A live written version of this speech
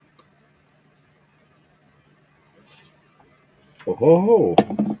Oh, ho, ho.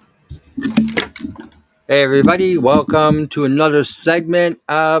 Hey, everybody, welcome to another segment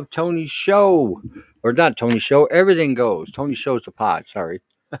of Tony's Show. Or not Tony's Show, Everything Goes. Tony Show's the pod, sorry.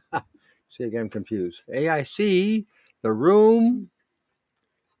 See, again, I'm confused. AIC, the room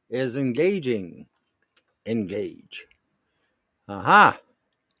is engaging. Engage. Aha.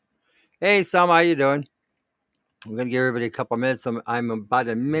 Hey, Sam, how you doing? I'm going to give everybody a couple minutes. I'm about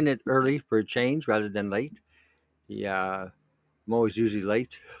a minute early for a change rather than late. Yeah, I'm always usually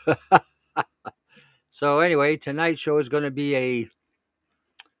late. So anyway, tonight's show is going to be a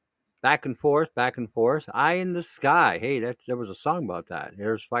back and forth, back and forth. Eye in the sky. Hey, there was a song about that.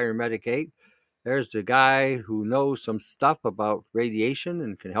 There's Fire Medic 8. There's the guy who knows some stuff about radiation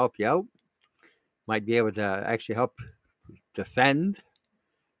and can help you out. Might be able to actually help defend.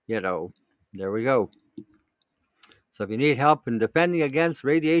 You know, there we go. So if you need help in defending against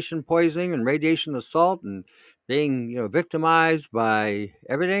radiation poisoning and radiation assault and being, victimized by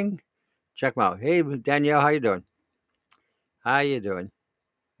everything, check them out. Hey, Danielle, how you doing? How you doing?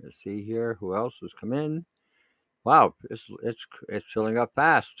 Let's see here. Who else has come in? Wow, it's filling up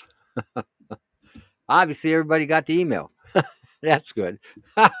fast. Obviously, everybody got the email. That's good.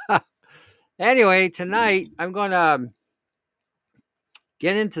 Anyway, tonight I'm going to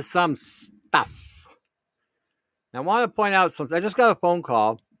get into some stuff. I want to point out something. I just got a phone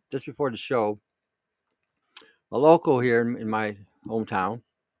call just before the show. A local here in my hometown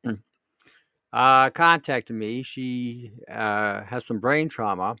contacted me. She has some brain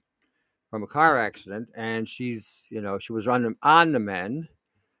trauma from a car accident, and she was on the mend,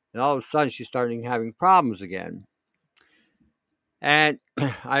 and all of a sudden she's starting having problems again. And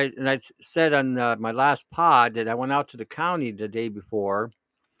I said on my last pod that I went out to the county the day before,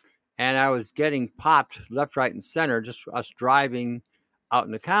 and I was getting popped left, right, and center just us driving out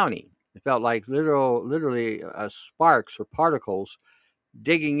in the county. It felt like literally sparks or particles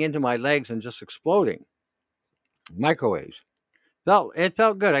digging into my legs and just exploding. Microwaves. It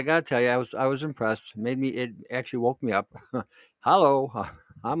felt good. I gotta tell you, I was impressed. It actually woke me up. Hello,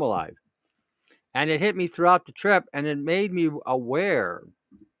 I'm alive. And it hit me throughout the trip, and it made me aware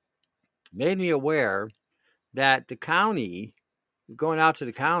that the county, going out to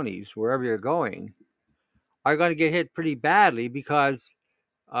the counties, wherever you're going, are going to get hit pretty badly because,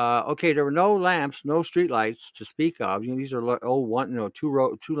 okay, there were no lamps, no street lights to speak of. These are old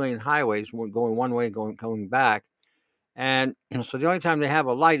two lane highways going one way, going back. And so the only time they have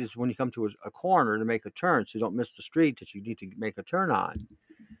a light is when you come to a corner to make a turn, so you don't miss the street that you need to make a turn on.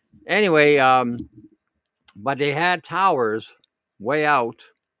 Anyway, but they had towers way out,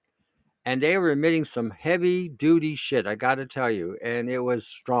 and they were emitting some heavy duty shit, I got to tell you. And it was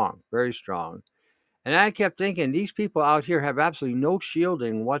strong, very strong. And I kept thinking, these people out here have absolutely no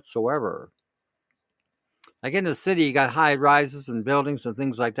shielding whatsoever. Like in the city, you got high rises and buildings and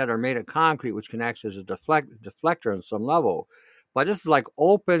things like that are made of concrete, which can act as a deflector on some level. But this is like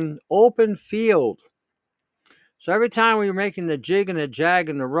open field. So every time we were making the jig and the jag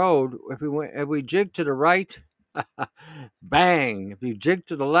in the road, if we jig to the right, bang. If you jig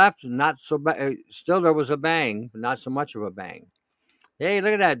to the left, not so bad. Still, there was a bang, but not so much of a bang. Hey,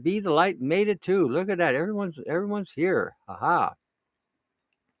 look at that! Be the light made it too. Look at that! Everyone's here. Aha!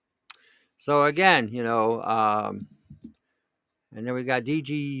 So again, and then we got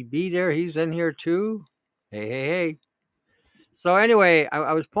DGB there. He's in here too. Hey, hey, hey. So anyway,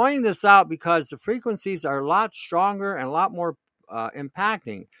 I was pointing this out because the frequencies are a lot stronger and a lot more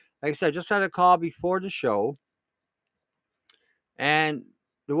impacting. Like I said, I just had a call before the show, and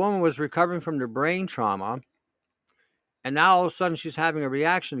the woman was recovering from the brain trauma, and now all of a sudden she's having a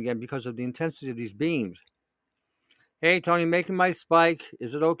reaction again because of the intensity of these beams. Hey, Tony, making my spike.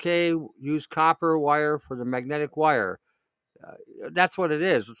 Is it okay? Use copper wire for the magnetic wire. That's what it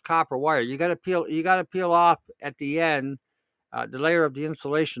is. It's copper wire. You got to peel off at the end the layer of the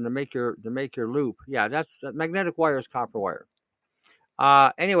insulation to make your loop. Yeah, that magnetic wire is copper wire.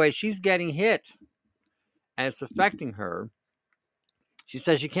 Anyway, she's getting hit, and it's affecting her. She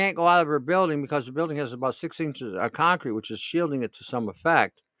says she can't go out of her building because the building has about 6 inches of concrete, which is shielding it to some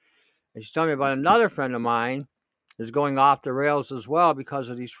effect. And she's telling me about another friend of mine is going off the rails as well because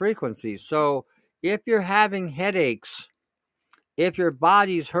of these frequencies. So if you're having headaches, if your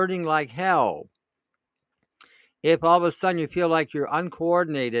body's hurting like hell, if all of a sudden you feel like you're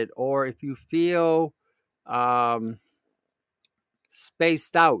uncoordinated, or if you feel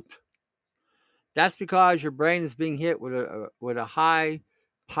spaced out, that's because your brain is being hit with a high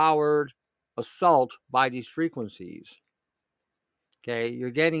powered assault by these frequencies. Okay,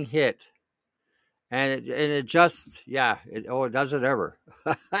 you're getting hit, and it just it does it ever.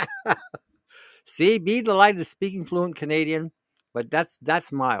 See, be the light of speaking fluent Canadian. but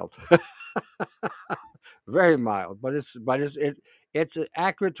that's mild, very mild. It's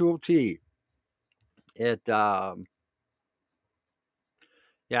accurate to a T. It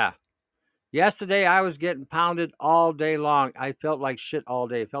yeah. Yesterday I was getting pounded all day long. I felt like shit all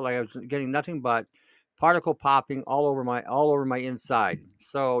day. It felt like I was getting nothing but particle popping all over my inside.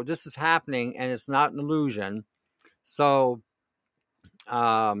 So this is happening, and it's not an illusion. So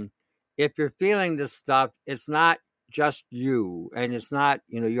um, if you're feeling this stuff, it's not just you, and it's not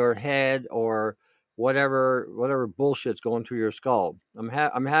your head or whatever bullshit's going through your skull. I'm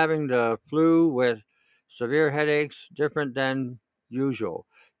having the flu with severe headaches, different than usual.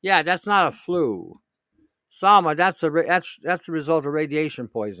 Yeah, that's not a flu, Salma. That's the result of radiation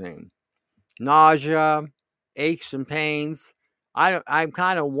poisoning, nausea, aches and pains. I'm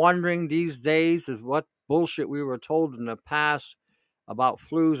kind of wondering these days is what bullshit we were told in the past about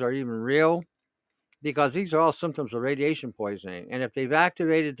flus are even real, because these are all symptoms of radiation poisoning. And if they've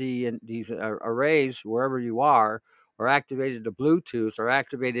activated these arrays wherever you are, or activated the Bluetooth, or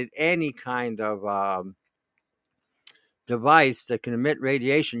activated any kind of device that can emit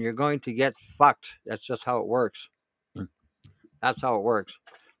radiation, you're going to get fucked. That's just how it works. That's how it works.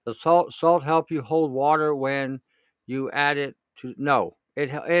 Does salt help you hold water when you add it to? No,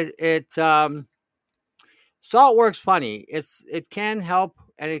 salt works funny. It can help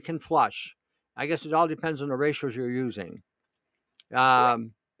and it can flush. I guess it all depends on the ratios you're using.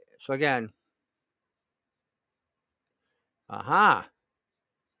 Um, so again, aha,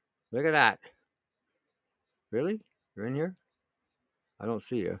 look at that. Really? You're in here? I don't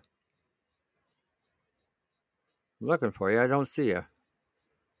see you. I'm looking for you. I don't see you.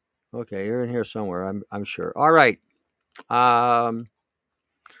 Okay, you're in here somewhere. I'm sure. All right. Um,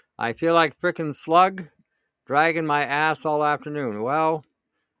 I feel like frickin' slug dragging my ass all afternoon. Well,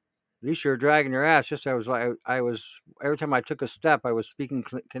 at least you're dragging your ass. Just I was every time I took a step, I was speaking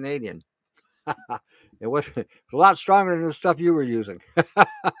Canadian. It was a lot stronger than the stuff you were using.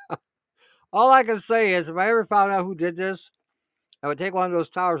 All I can say is, if I ever found out who did this, I would take one of those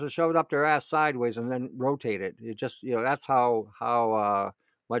towers and shove it up their ass sideways and then rotate it. It just, that's how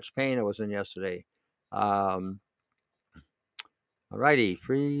much pain I was in yesterday. Um, Alrighty,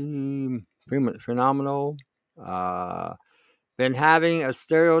 phenomenal. Uh, Been having a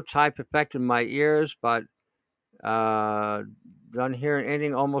stereotype effect in my ears, but uh, done hearing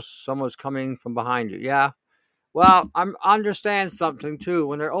anything. Almost someone's coming from behind you. Yeah. Well, I'm understand something too.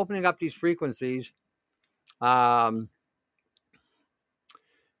 When they're opening up these frequencies, um,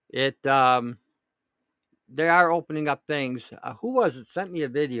 it they are opening up things. Who was it? Sent me a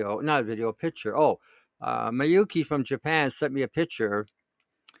video, not a video, a picture. Oh, Mayuki from Japan sent me a picture.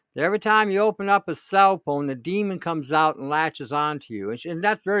 Every time you open up a cell phone, the demon comes out and latches onto you, and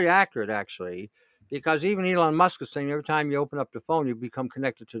that's very accurate actually, because even Elon Musk is saying every time you open up the phone, you become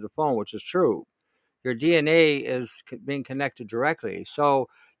connected to the phone, which is true. Your DNA is being connected directly. So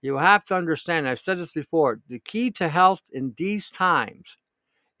you have to understand, I've said this before, the key to health in these times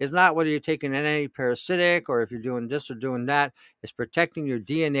is not whether you're taking an anti-parasitic or if you're doing this or doing that. It's protecting your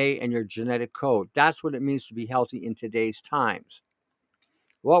DNA and your genetic code. That's what it means to be healthy in today's times.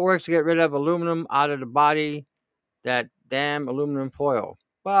 What works to get rid of aluminum out of the body? That damn aluminum foil.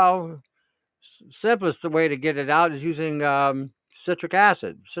 Well, simplest way to get it out is using citric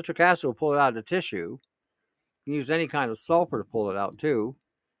acid. Citric acid will pull it out of the tissue. You can use any kind of sulfur to pull it out too.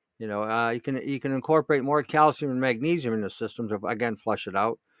 You can incorporate more calcium and magnesium in the system to again flush it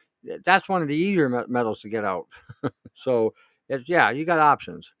out. That's one of the easier metals to get out. So you got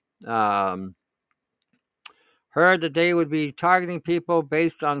options. Um, Heard that they would be targeting people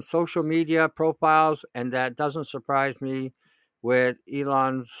based on social media profiles, and that doesn't surprise me with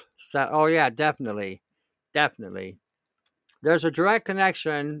Elon's. Oh yeah, definitely, definitely. There's a direct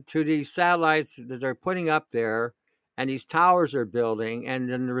connection to these satellites that they're putting up there and these towers they're building,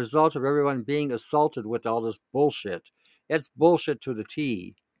 and then the result of everyone being assaulted with all this bullshit. It's bullshit to the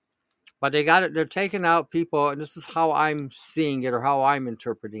T. But they got it. They're taking out people, and this is how I'm seeing it, or how I'm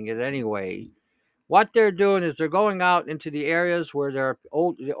interpreting it anyway. What they're doing is they're going out into the areas where the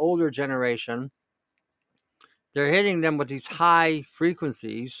older generation. They're hitting them with these high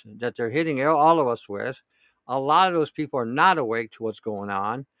frequencies that they're hitting all of us with. A lot of those people are not awake to what's going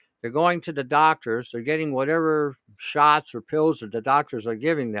on. They're going to the doctors. They're getting whatever shots or pills that the doctors are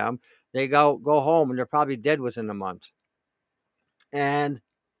giving them. They go home and they're probably dead within a month. And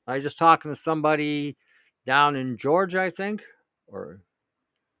I was just talking to somebody down in Georgia, I think, or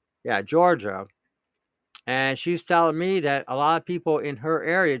yeah, Georgia. And she's telling me that a lot of people in her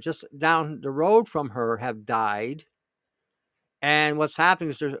area, just down the road from her, have died. And what's happening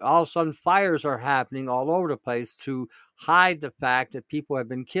is there's all of a sudden fires are happening all over the place to hide the fact that people have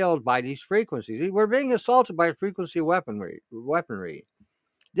been killed by these frequencies. We're being assaulted by frequency weaponry.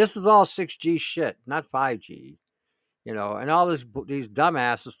 This is all 6G shit, not 5G. And all these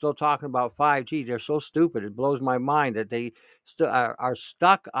dumbasses still talking about 5G. They're so stupid. It blows my mind that they still are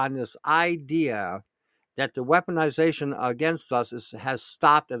stuck on this idea that the weaponization against us has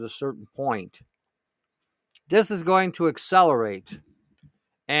stopped at a certain point. This is going to accelerate,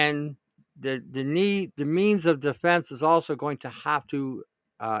 and the means of defense is also going to have to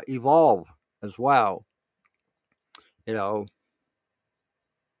evolve as well. Yeah,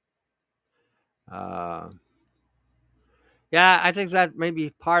 I think that may be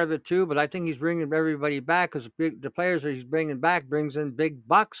part of it too, but I think he's bringing everybody back because the players that he's bringing back brings in big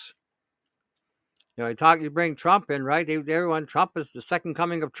bucks. You bring Trump in, right? Everyone, Trump is the second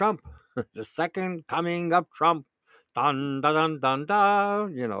coming of Trump. The second coming of Trump. Dun, dun, dun, dun,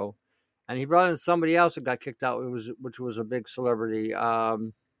 dun, And he brought in somebody else that got kicked out, which was a big celebrity.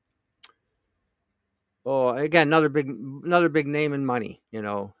 Again, another big name in money,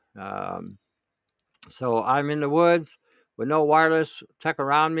 So I'm in the woods with no wireless tech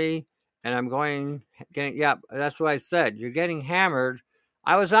around me, and I'm yeah, that's what I said. You're getting hammered.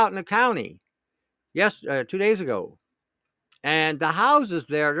 I was out in the county 2 days ago, and the houses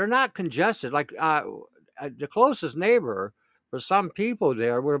there, they're not congested. Like the closest neighbor for some people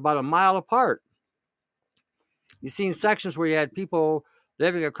there were about a mile apart. You've seen sections where you had people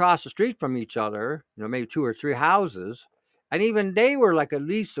living across the street from each other, maybe 2 or 3 houses, and even they were like at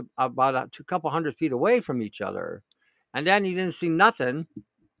least about a couple 100 feet away from each other. And then you didn't see nothing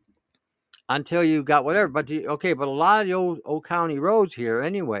until you got whatever. But a lot of the old county roads here,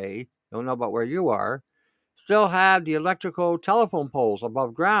 anyway, don't know about where you are, still have the electrical telephone poles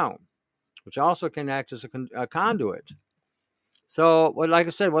above ground, which also can act as a conduit. So, like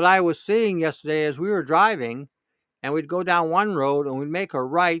I said, what I was seeing yesterday as we were driving, and we'd go down one road and we'd make a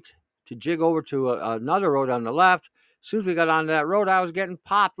right to jig over to another road on the left. As soon as we got onto that road, I was getting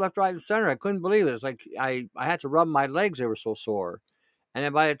popped left, right, and center. I couldn't believe it. It's like I had to rub my legs. They were so sore. And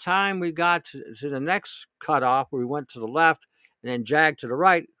then by the time we got to the next cutoff, where we went to the left and then jagged to the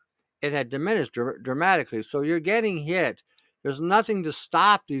right, it had diminished dramatically. So you're getting hit. There's nothing to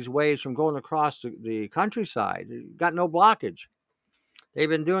stop these waves from going across the countryside. You've got no blockage. They've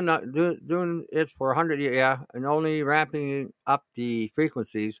been doing it for 100 years, yeah, and only ramping up the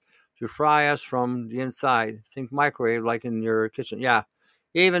frequencies to fry us from the inside. Think microwave like in your kitchen. Yeah,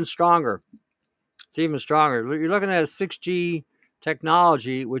 even stronger. It's even stronger. You're looking at a 6G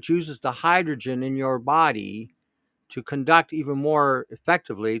technology which uses the hydrogen in your body to conduct even more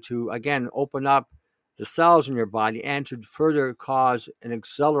effectively, to again open up the cells in your body and to further cause an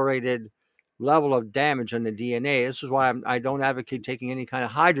accelerated level of damage on the DNA. This is why I don't advocate taking any kind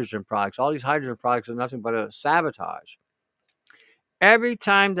of hydrogen products. All these hydrogen products are nothing but a sabotage. Every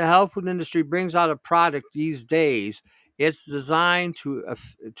time the health food industry brings out a product these days, it's designed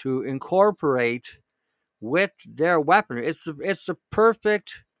to incorporate with their weaponry. It's the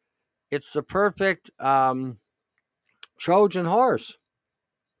perfect Trojan horse.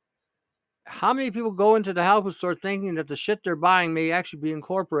 How many people go into the health food store thinking that the shit they're buying may actually be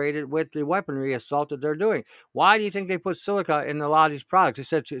incorporated with the weaponry assault that they're doing? Why do you think they put silica in a lot of these products? They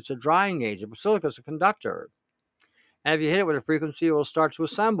said it's a drying agent, but silica is a conductor. And if you hit it with a frequency, it will start to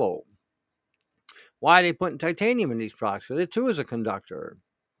assemble. Why are they putting titanium in these products? Because it too is a conductor.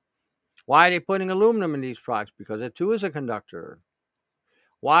 Why are they putting aluminum in these products? Because it too is a conductor.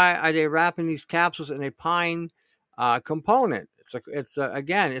 Why are they wrapping these capsules in a pine component? It's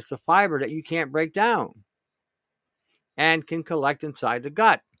a fiber that you can't break down and can collect inside the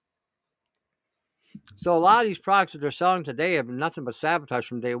gut. So a lot of these products that they're selling today have been nothing but sabotage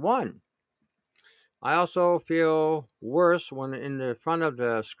from day one. I also feel worse when in the front of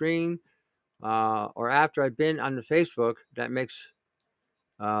the screen or after I've been on the Facebook that makes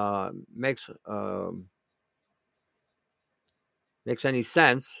any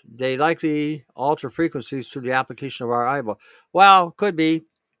sense. They likely alter frequencies through the application of our eyeball. Well, could be.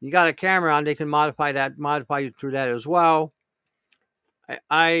 You got a camera on, they can modify you through that as well.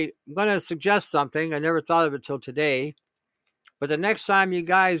 I'm going to suggest something. I never thought of it till today. But the next time you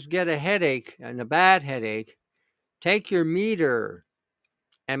guys get a headache, and a bad headache, take your meter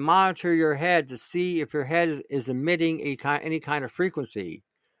and monitor your head to see if your head is emitting any kind of frequency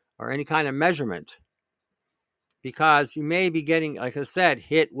or any kind of measurement. Because you may be getting, like I said,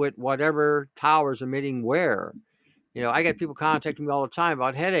 hit with whatever tower's emitting where. I get people contacting me all the time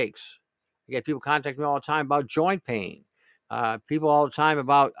about headaches. I get people contacting me all the time about joint pain. People all the time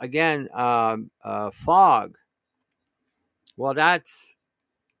about, again, fog. Well, if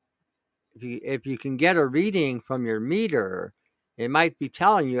if you can get a reading from your meter, it might be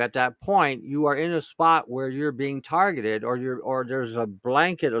telling you at that point you are in a spot where you're being targeted, or there's a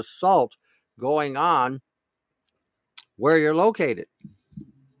blanket assault going on where you're located.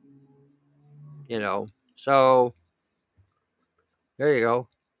 So there you go.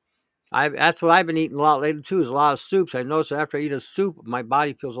 That's what I've been eating a lot lately too, is a lot of soups. I notice that after I eat a soup, my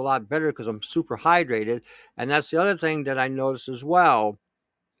body feels a lot better because I'm super hydrated. And that's the other thing that I notice as well.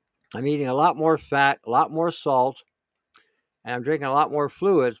 I'm eating a lot more fat, a lot more salt, and I'm drinking a lot more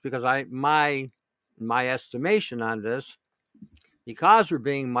fluids because my estimation on this, because we're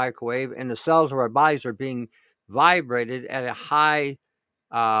being microwaved and the cells of our bodies are being vibrated at a high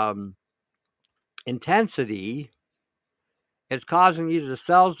intensity, it's causing either the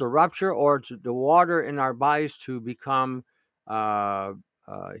cells to rupture or the water in our bodies to become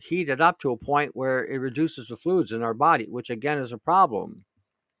heated up to a point where it reduces the fluids in our body, which again is a problem.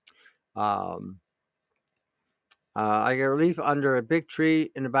 I get relief under a big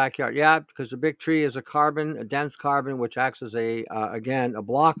tree in the backyard. Yeah, because the big tree is a dense carbon, which acts as a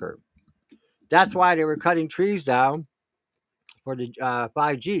blocker. That's why they were cutting trees down for the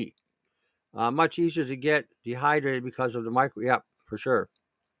 5G. Much easier to get dehydrated because of the micro. Yeah, for sure.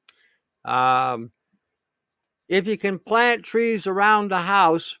 If you can plant trees around the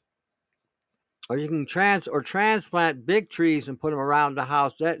house, or you can transplant big trees and put them around the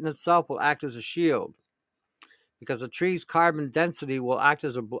house, that in itself will act as a shield, because a tree's carbon density will act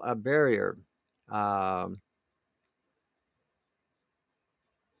as a barrier.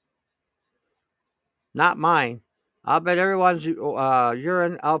 Not mine. I'll bet everyone's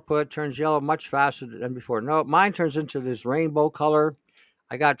urine output turns yellow much faster than before. No, mine turns into this rainbow color.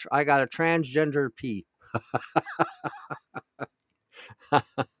 I got a transgender pee.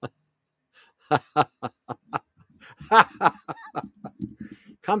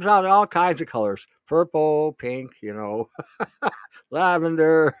 Comes out in all kinds of colors: purple, pink,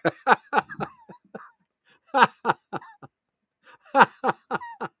 lavender.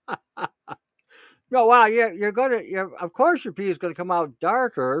 No, wow, of course your pee is gonna come out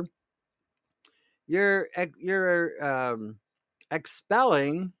darker. You're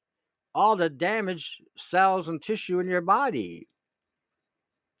expelling all the damaged cells and tissue in your body.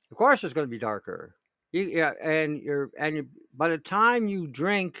 Of course, it's going to be darker. By the time you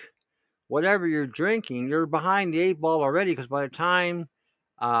drink whatever you're drinking, you're behind the 8 ball already. Because by the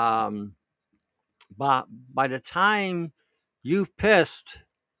time you've pissed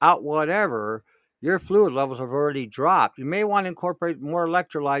out whatever, your fluid levels have already dropped. You may want to incorporate more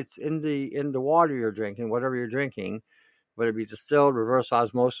electrolytes in the water you're drinking, whatever you're drinking, whether it be distilled, reverse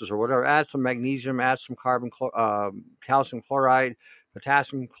osmosis, or whatever. Add some magnesium, add some calcium chloride,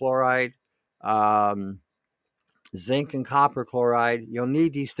 potassium chloride, zinc and copper chloride. You'll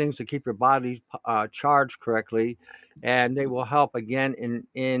need these things to keep your body charged correctly, and they will help again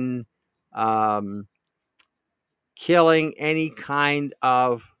in killing any kind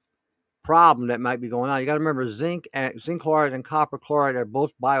of problem that might be going on. You got to remember, zinc chloride and copper chloride are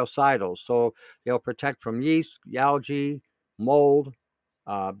both biocidals, so they'll protect from yeast, algae, mold,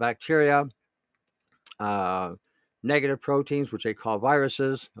 bacteria, negative proteins, which they call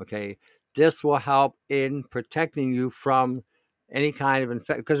viruses. Okay, this will help in protecting you from any kind of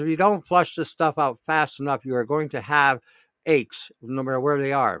infection. Because if you don't flush this stuff out fast enough, you are going to have aches, no matter where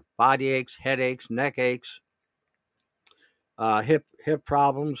they are: body aches, headaches, neck aches, hip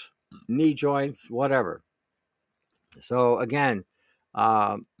problems, knee joints, whatever. So again,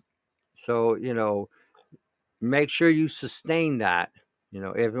 make sure you sustain that.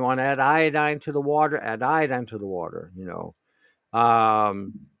 If you want to add iodine to the water, add iodine to the water.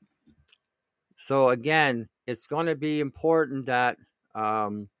 So again, it's going to be important that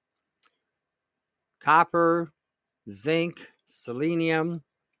copper, zinc, selenium,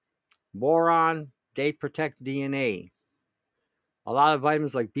 boron, they protect DNA. A lot of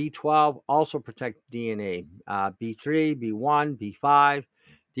vitamins like B12 also protect DNA. B3, B1, B5.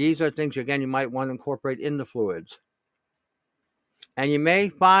 These are things, again, you might want to incorporate in the fluids. And you may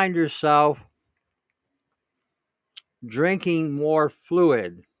find yourself drinking more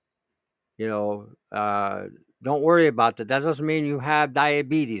fluid. Don't worry about that. That doesn't mean you have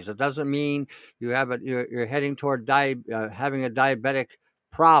diabetes. It doesn't mean you're heading toward having a diabetic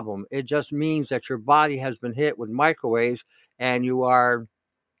problem. It just means that your body has been hit with microwaves, and your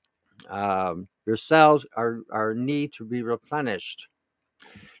cells are need to be replenished.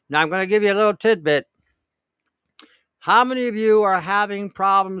 Now, I'm going to give you a little tidbit. How many of you are having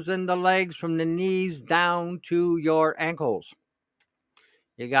problems in the legs from the knees down to your ankles?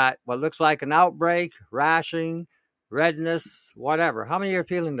 You got what looks like an outbreak, rashing, redness, whatever. How many are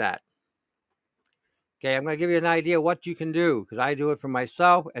feeling that? Okay, I'm going to give you an idea what you can do because I do it for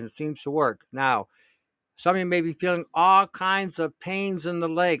myself and it seems to work. Now, some of you may be feeling all kinds of pains in the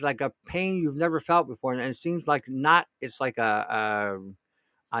leg, like a pain you've never felt before, and it seems like not. It's like a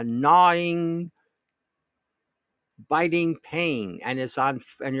gnawing, biting pain, and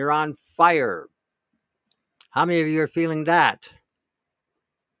you're on fire. How many of you are feeling that?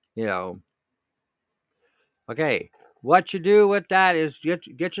 You know, okay. What you do with that is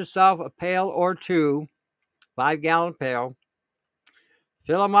get yourself a pail or two, 5-gallon pail.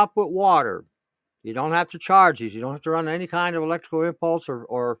 Fill them up with water. You don't have to charge these. You don't have to run any kind of electrical impulse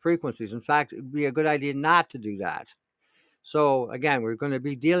or frequencies. In fact, it'd be a good idea not to do that. So again, we're going to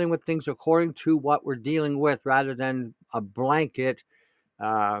be dealing with things according to what we're dealing with rather than a blanket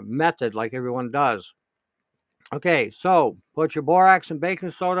method like everyone does. Okay, so put your borax and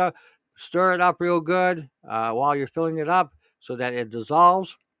baking soda, stir it up real good while you're filling it up so that it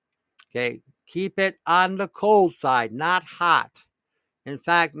dissolves. Okay, keep it on the cold side, not hot. In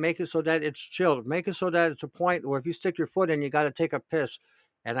fact, make it so that it's chilled. Make it so that it's a point where if you stick your foot in, you got to take a piss.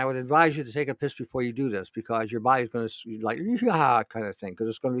 And I would advise you to take a piss before you do this because your body's going to like, yeah, kind of thing because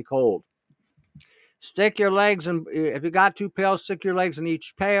it's going to be cold. Stick your legs in, if you got 2 pails, stick your legs in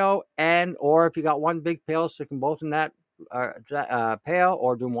each pail. Or if you got one big pail, stick them both in that pail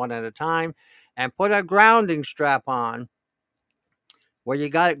or do them one at a time. And put a grounding strap on where you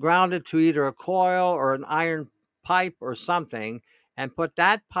got it grounded to either a coil or an iron pipe or something, and put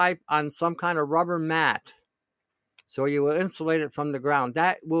that pipe on some kind of rubber mat so you will insulate it from the ground.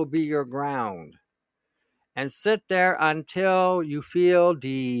 That will be your ground. And sit there until you feel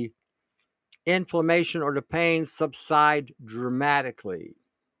the inflammation or the pain subside dramatically.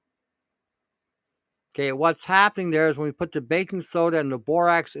 Okay, what's happening there is when we put the baking soda and the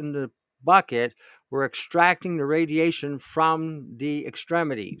borax in the bucket, we're extracting the radiation from the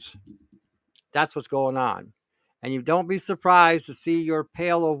extremities. That's what's going on. And you don't be surprised to see your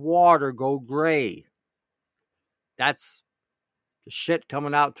pail of water go gray. That's the shit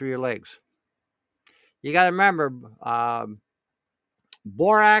coming out through your legs. You got to remember,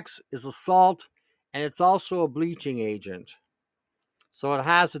 borax is a salt and it's also a bleaching agent. So it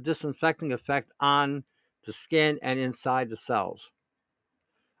has a disinfecting effect on the skin and inside the cells.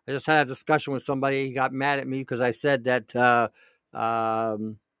 I just had a discussion with somebody. He got mad at me because I said that,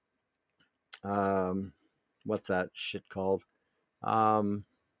 what's that shit called?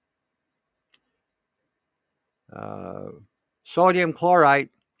 Sodium chloride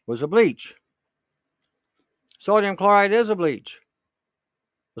was a bleach. Sodium chloride is a bleach.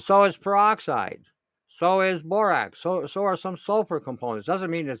 But so is peroxide. So is borax. So are some sulfur components.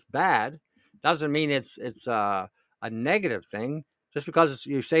 Doesn't mean it's bad. Doesn't mean it's a negative thing. Just because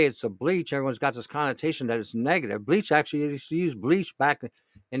you say it's a bleach, everyone's got this connotation that it's negative. Bleach actually used to use bleach back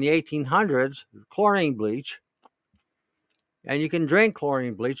in the 1800s, chlorine bleach. And you can drink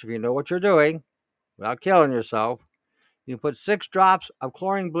chlorine bleach if you know what you're doing without killing yourself. You can put 6 drops of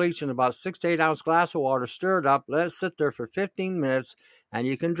chlorine bleach in about 6 to 8 ounce glass of water, stir it up, let it sit there for 15 minutes, and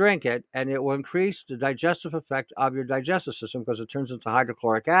you can drink it, and it will increase the digestive effect of your digestive system because it turns into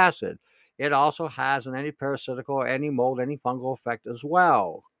hydrochloric acid. It also has an antiparasitical, anti-mold, antifungal effect as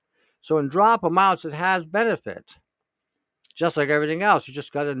well. So in drop amounts, it has benefit. Just like everything else, you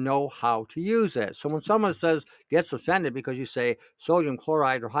just got to know how to use it. So when someone gets offended because you say sodium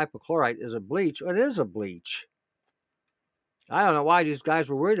chloride or hypochlorite is a bleach, it is a bleach. I don't know why these guys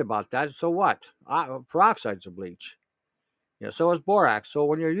were worried about that. So what? Peroxide's a bleach. So is borax. So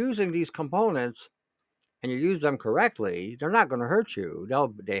when you're using these components and you use them correctly, they're not going to hurt you.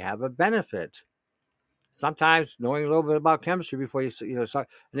 They have a benefit. Sometimes knowing a little bit about chemistry before you start.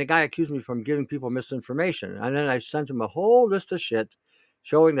 And the guy accused me from giving people misinformation. And then I sent him a whole list of shit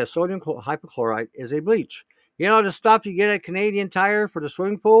showing that sodium hypochlorite is a bleach. You know the stuff you get at Canadian Tire for the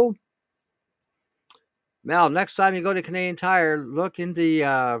swimming pool? Mel, next time you go to Canadian Tire, look in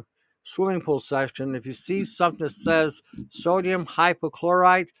the swimming pool section. If you see something that says sodium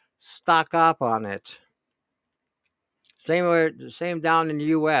hypochlorite, stock up on it. Same down in the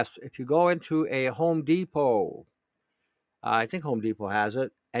U.S. If you go into a Home Depot, I think Home Depot has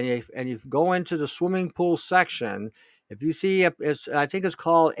it, and you go into the swimming pool section, if you see I think it's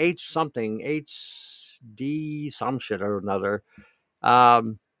called H something, HD some shit or another.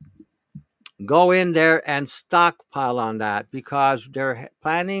 Go in there and stockpile on that because they're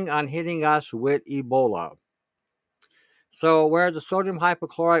planning on hitting us with Ebola. So where the sodium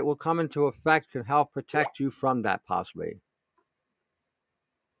hypochlorite will come into effect can help protect you from that possibly.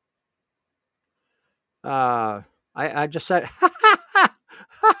 I just said,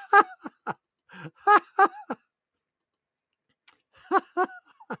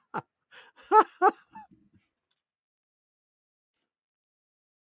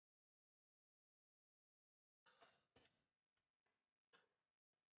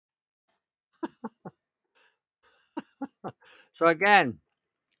 So again,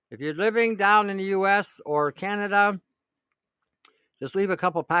 if you're living down in the US or Canada, just leave a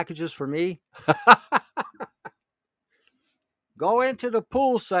couple packages for me. Go into the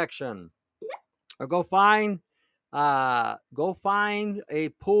pool section or go find a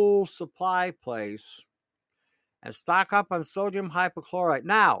pool supply place and stock up on sodium hypochlorite.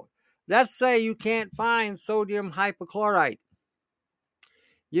 Now, let's say you can't find sodium hypochlorite.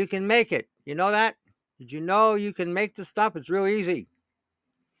 You can make it. You know that? Did you know you can make this stuff? It's real easy.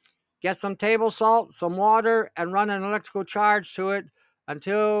 Get some table salt, some water, and run an electrical charge to it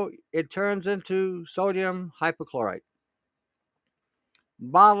until it turns into sodium hypochlorite.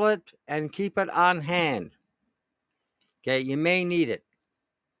 Bottle it and keep it on hand. Okay, you may need it.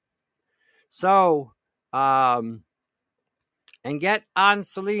 So, and get on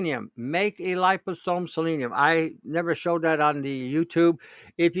selenium. Make a liposome selenium. I never showed that on the YouTube.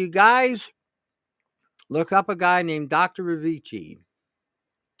 If you guys look up a guy named Dr. Revicci,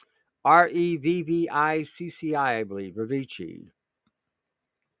 Revvicci, I believe, Revicci.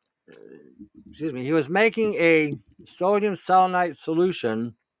 Excuse me. He was making a sodium selenite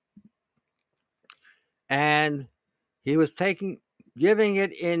solution, and he was giving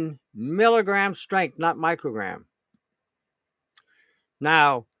it in milligram strength, not microgram.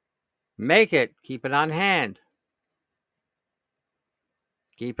 Now, make it. Keep it on hand.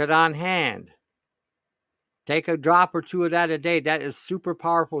 Keep it on hand. Take a drop or two of that a day. That is super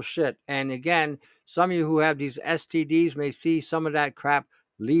powerful shit. And again, some of you who have these STDs may see some of that crap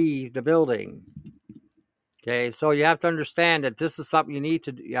leave the building. Okay, so you have to understand that this is something you need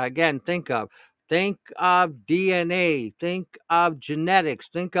to, again, think of. Think of DNA. Think of genetics.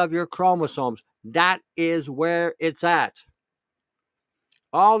 Think of your chromosomes. That is where it's at.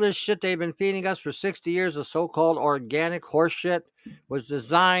 All this shit they've been feeding us for 60 years of so-called organic horse shit was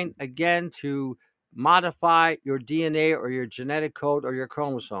designed, again, to modify your DNA or your genetic code or your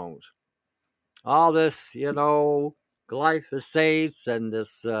chromosomes. All this, glyphosates and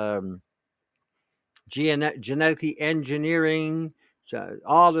this genetically engineering,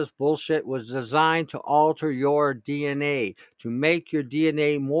 all this bullshit was designed to alter your DNA, to make your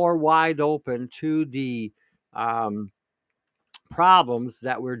DNA more wide open to the problems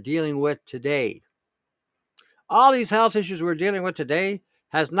that we're dealing with today. All these health issues we're dealing with today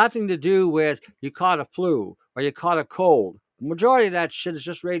has nothing to do with you caught a flu or you caught a cold. The majority of that shit is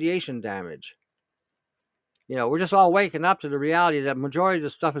just radiation damage. We're just all waking up to the reality that majority of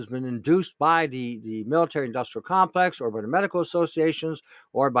this stuff has been induced by the military-industrial complex or by the medical associations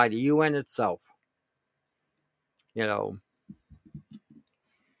or by the UN itself.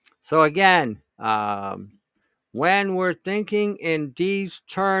 So again, when we're thinking in these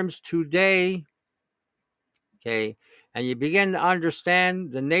terms today, okay, and you begin to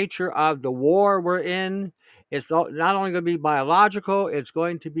understand the nature of the war we're in, it's not only going to be biological, it's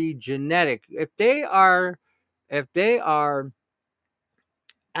going to be genetic. If they are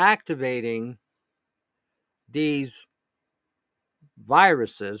activating these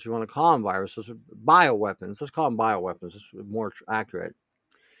viruses, if you want to call them viruses, bioweapons, let's call them bioweapons, it's more accurate.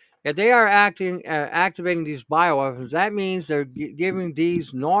 If they are activating these bioweapons, that means they're giving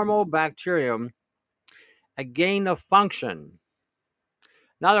these normal bacterium a gain of function.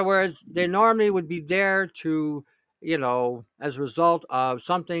 In other words, they normally would be there to, as a result of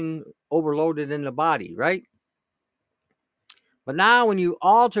something overloaded in the body, right? But now when you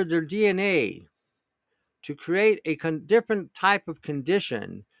alter their DNA to create a different type of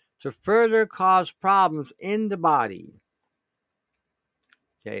condition to further cause problems in the body,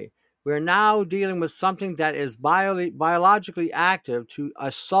 okay, we're now dealing with something that is biologically active to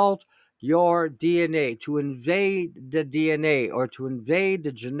assault your DNA, to invade the DNA or to invade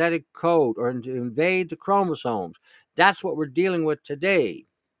the genetic code or to invade the chromosomes. That's what we're dealing with today.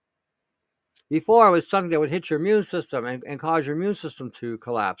 Before, it was something that would hit your immune system and cause your immune system to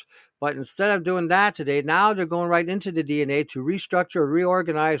collapse. But instead of doing that today, now they're going right into the DNA to restructure,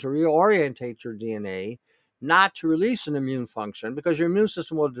 reorganize, or reorientate your DNA, not to release an immune function, because your immune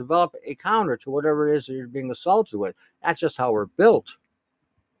system will develop a counter to whatever it is that you're being assaulted with. That's just how we're built.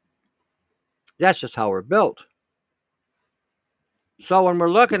 That's just how we're built. So when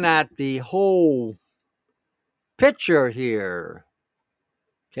we're looking at the whole picture here,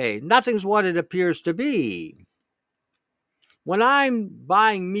 okay, nothing's what it appears to be. When I'm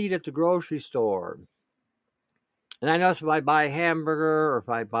buying meat at the grocery store, and I notice if I buy a hamburger or if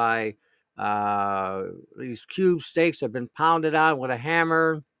I buy these cube steaks that have been pounded on with a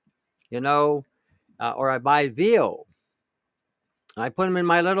hammer, or I buy veal, and I put them in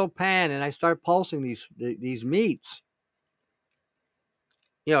my little pan and I start pulsing these meats.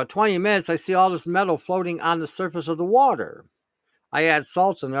 20 minutes, I see all this metal floating on the surface of the water. I add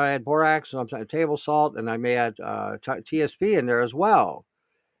salts in there. I add borax, sometimes table salt, and I may add TSP in there as well.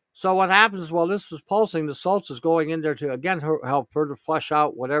 So what happens is, while this is pulsing, the salts is going in there to, again, help further flush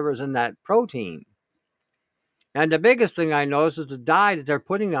out whatever is in that protein. And the biggest thing I notice is the dye that they're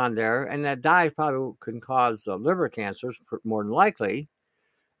putting on there, and that dye probably can cause liver cancers, more than likely.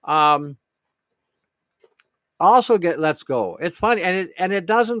 Also lets go. It's funny, and it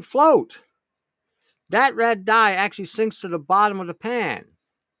doesn't float. That red dye actually sinks to the bottom of the pan.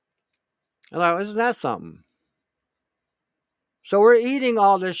 I'm like, isn't that something? So we're eating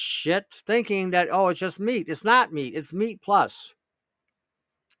all this shit thinking that, oh, it's just meat. It's not meat. It's meat plus.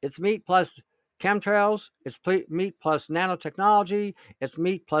 It's meat plus chemtrails. It's meat plus nanotechnology. It's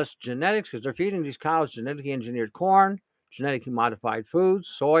meat plus genetics, because they're feeding these cows genetically engineered corn, genetically modified foods,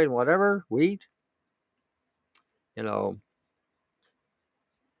 soy and whatever, wheat.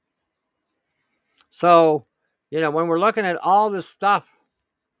 So, when we're looking at all this stuff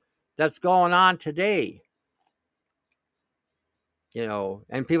that's going on today,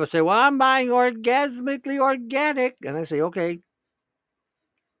 and people say, well, I'm buying orgasmically organic. And I say, okay.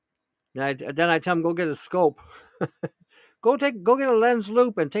 Then I tell them, go get a scope. Go get a lens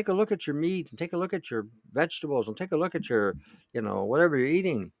loupe and take a look at your meat, and take a look at your vegetables, and take a look at your, whatever you're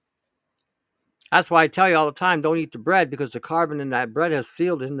eating. That's why I tell you all the time, don't eat the bread, because the carbon in that bread has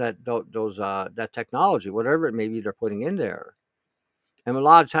sealed in that technology, whatever it may be they're putting in there. And a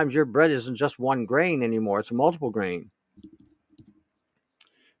lot of times your bread isn't just one grain anymore. It's a multiple grain,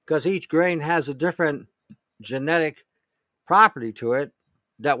 because each grain has a different genetic property to it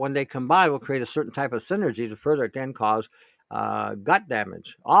that, when they combine, will create a certain type of synergy to further, again, cause gut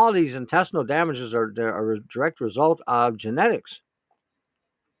damage. All these intestinal damages are a direct result of genetics.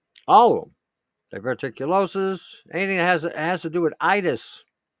 All of them. Diverticulosis, anything that has to do with itis,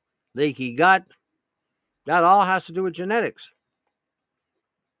 leaky gut, that all has to do with genetics.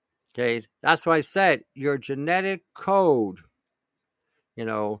 Okay, that's why I said your genetic code,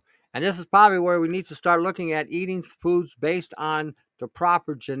 and this is probably where we need to start looking at eating foods based on the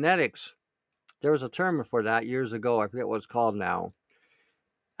proper genetics. There was a term for that years ago. I forget what it's called now.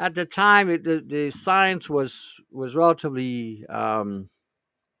 At the time, the science was relatively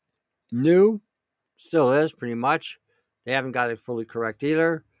new. Still is, pretty much. They haven't got it fully correct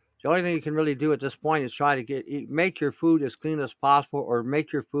either. The only thing you can really do at this point is try to make your food as clean as possible, or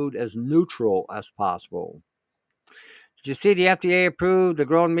make your food as neutral as possible. Did you see the FDA approved the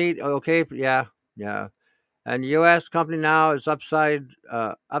grown meat? Okay, yeah. And the U.S. company now is Upside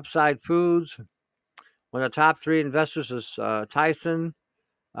Foods. One of the top 3 investors is Tyson.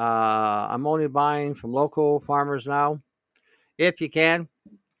 I'm only buying from local farmers now, if you can.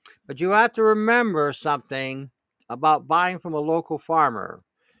 But you have to remember something about buying from a local farmer.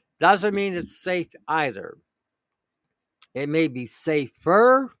 Doesn't mean it's safe either. It may be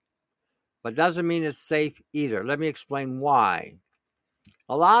safer, but doesn't mean it's safe either. Let me explain why.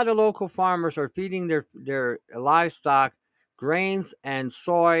 A lot of local farmers are feeding their livestock grains and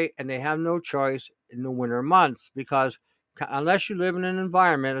soy, and they have no choice in the winter months, because unless you live in an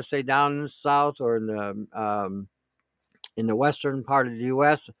environment, let's say down in the south, or in the western part of the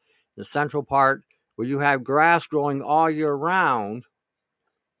U.S., the central part, where you have grass growing all year round,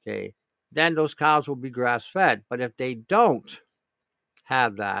 okay, then those cows will be grass fed. But if they don't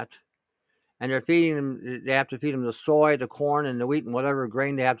have that, and they're feeding them, they have to feed them the soy, the corn, and the wheat, and whatever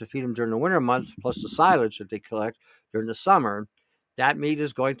grain they have to feed them during the winter months, plus the silage that they collect during the summer, that meat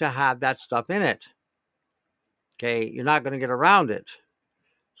is going to have that stuff in it. Okay, you're not going to get around it.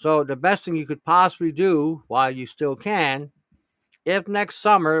 So the best thing you could possibly do, while you still can, if next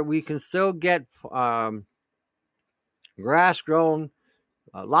summer we can still get grass-grown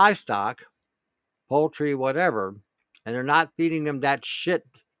livestock, poultry, whatever, and they're not feeding them that shit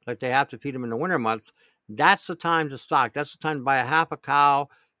like they have to feed them in the winter months, that's the time to stock. That's the time to buy a half a cow,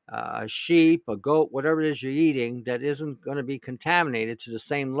 a sheep, a goat, whatever it is you're eating that isn't going to be contaminated to the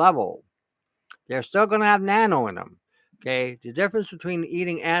same level. They're still going to have nano in them. Okay, the difference between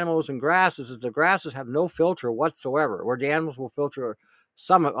eating animals and grasses is the grasses have no filter whatsoever, where the animals will filter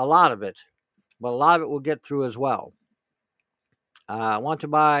a lot of it, but a lot of it will get through as well. I want to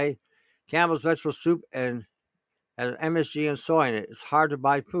buy Campbell's vegetable soup and has MSG and soy in it. It's hard to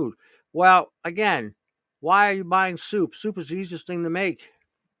buy food. Well, again, why are you buying soup? Soup is the easiest thing to make.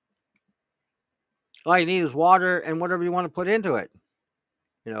 All you need is water and whatever you want to put into it.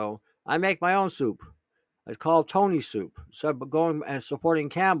 I make my own soup. It's called Tony soup. So going and supporting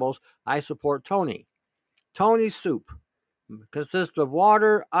Campbell's, I support Tony. Tony's soup consists of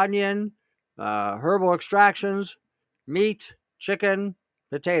water, onion, herbal extractions, meat, chicken,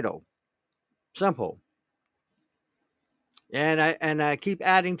 potato. Simple. and I keep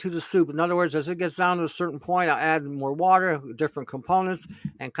adding to the soup. In other words, as it gets down to a certain point, I'll add more water, different components,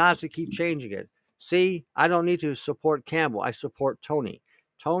 and constantly keep changing it. See, I don't need to support Campbell. I support Tony.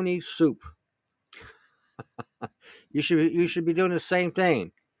 Tony Soup. You should be doing the same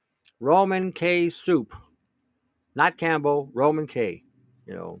thing. Roman K Soup, not Campbell. Roman K.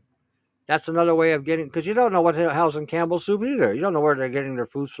 You know, that's another way of getting, because you don't know what the hell's in Campbell Soup either. You don't know where they're getting their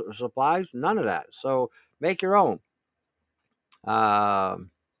food supplies. None of that. So make your own. Um,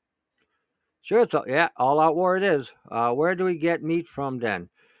 Sure, all out war it is. Where do we get meat from then?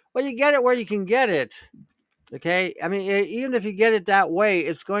 Well, you get it where you can get it. Okay, I mean, even if you get it that way,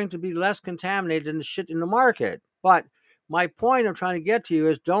 it's going to be less contaminated than the shit in the market. But my point I'm trying to get to you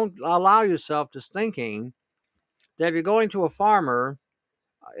is, don't allow yourself this thinking that if you're going to a farmer,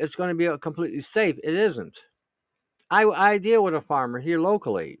 it's going to be completely safe. It isn't. I deal with a farmer here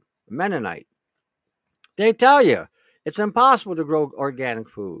locally, Mennonite. They tell you it's impossible to grow organic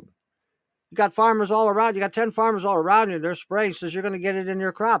food. You got farmers all around. You got 10 farmers all around you. They're spraying, says you're going to get it in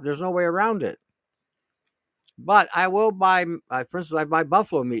your crop. There's no way around it. But I will buy, for instance, I buy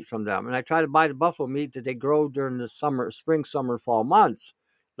buffalo meat from them, and I try to buy the buffalo meat that they grow during the spring, summer, fall months,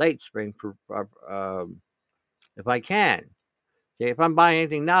 late spring, if I can. Okay, if I'm buying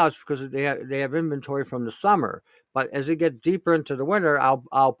anything now, it's because they have inventory from the summer. But as it gets deeper into the winter,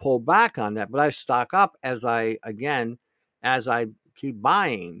 I'll pull back on that. But I stock up as I keep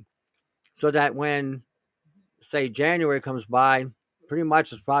buying, so that when, say, January comes by, pretty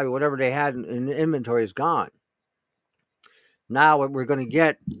much it's probably whatever they had in the inventory is gone. Now what we're going to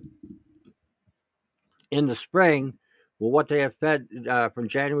get in the spring, well, what they have fed from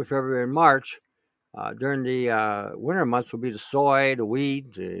January, February, and March during the winter months will be the soy, the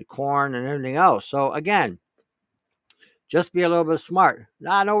wheat, the corn, and everything else. So again, just be a little bit smart.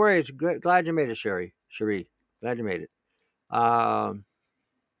 Nah, no worries. Glad you made it, Cherie. Glad you made it.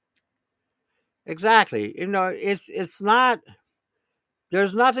 Exactly. It's not.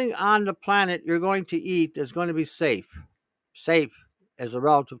 There's nothing on the planet you're going to eat that's going to be safe. Safe as a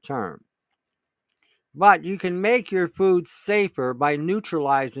relative term. But you can make your food safer by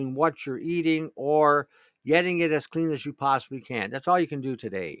neutralizing what you're eating or getting it as clean as you possibly can. That's all you can do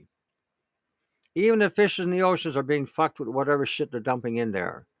today. Even the fish in the oceans are being fucked with whatever shit they're dumping in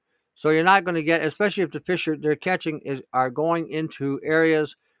there. So you're not going to get, especially if the fish they're catching are going into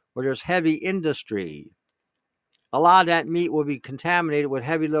areas where there's heavy industry. A lot of that meat will be contaminated with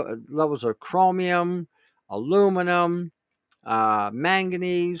heavy levels of chromium, aluminum,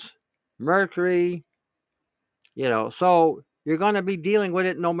 manganese, mercury. So you're going to be dealing with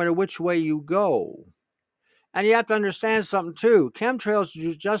it no matter which way you go. And you have to understand something too. Chemtrails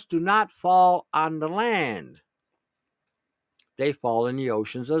just do not fall on the land. They fall in the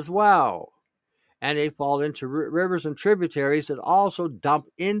oceans as well. And they fall into rivers and tributaries that also dump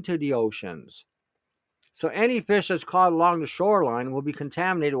into the oceans. So any fish that's caught along the shoreline will be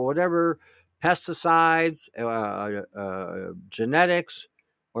contaminated with whatever pesticides, genetics,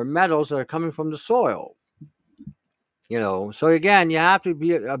 or metals that are coming from the soil. So again, you have to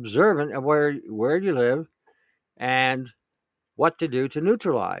be observant of where you live and what to do to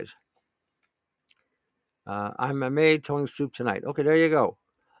neutralize. I made Tony Soup tonight. Okay, there you go.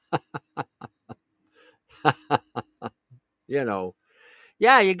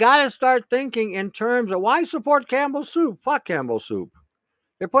 Yeah, you got to start thinking in terms of, why support Campbell Soup? Fuck Campbell Soup.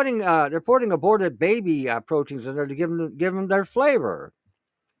 They're putting aborted baby proteins in there to give them their flavor.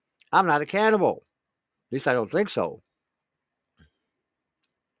 I'm not a cannibal. At least I don't think so.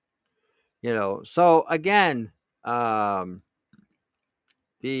 So again, the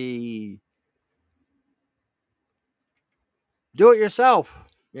do it yourself.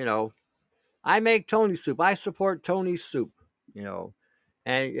 I make Tony Soup. I support Tony Soup.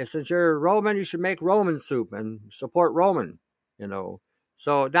 And since you're Roman, you should make Roman soup and support Roman.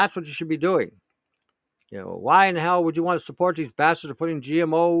 So that's what you should be doing. Why in the hell would you want to support these bastards who are putting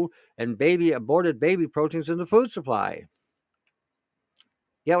GMO and aborted baby proteins in the food supply?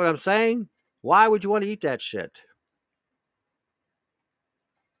 You get what I'm saying? Why would you want to eat that shit?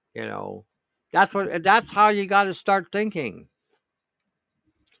 That's how you got to start thinking.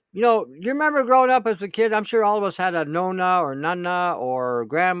 You remember growing up as a kid, I'm sure all of us had a nonna or nana or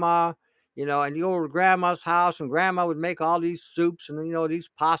grandma, and you go to grandma's house and grandma would make all these soups and, these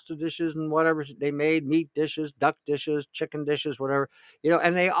pasta dishes and whatever they made, meat dishes, duck dishes, chicken dishes, whatever,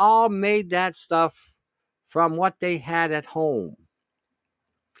 and they all made that stuff from what they had at home.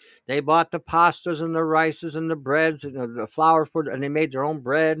 They bought the pastas and the rices and the breads and the flour and they made their own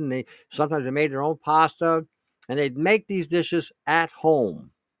bread, and sometimes they made their own pasta, and they'd make these dishes at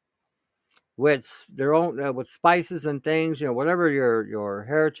home. with their own with spices and things, whatever your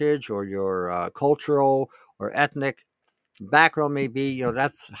heritage or your cultural or ethnic background may be,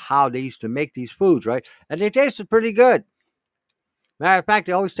 that's how they used to make these foods, right? And they tasted pretty good. Matter of fact,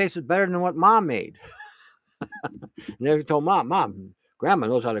 they always tasted better than what mom made. And if you told mom, grandma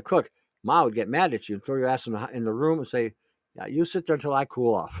knows how to cook, mom would get mad at you and throw your ass in the room and say, yeah, you sit there until I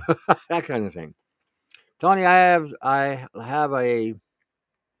cool off. That kind of thing. Tony, I have I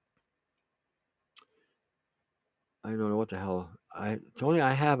don't know what the hell. Tony,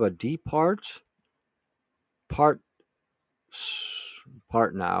 I have a D part part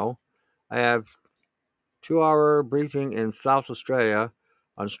now. I have 2-hour briefing in South Australia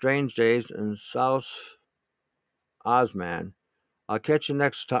on strange days in South Osman. I'll catch you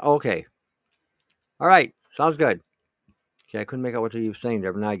next time. Okay. All right. Sounds good. Okay, I couldn't make out what you were saying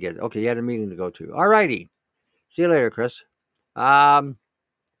there, but now I get it. Okay, you had a meeting to go to. All righty. See you later, Chris. Um,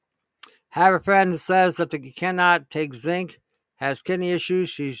 have a friend that says that you cannot take zinc, has kidney issues,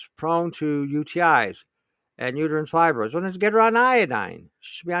 she's prone to UTIs and uterine fibroids. Well, let's get her on iodine.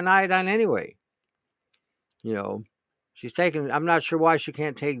 She should be on iodine anyway. She's taking, I'm not sure why she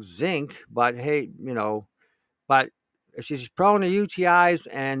can't take zinc, but hey, but if she's prone to UTIs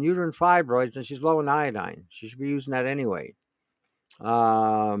and uterine fibroids, and she's low in iodine. She should be using that anyway.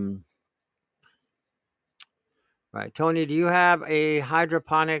 Right. Tony, do you have a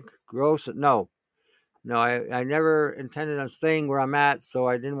hydroponic grow? No. No, I never intended on staying where I'm at, so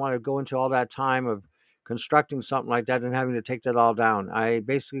I didn't want to go into all that time of constructing something like that and having to take that all down. I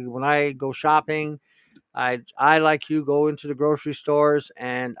basically, when I go shopping, I like you go into the grocery stores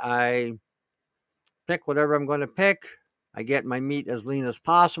and I pick whatever I'm going to pick. I get my meat as lean as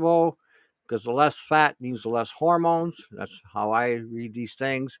possible because the less fat means the less hormones. That's how I read these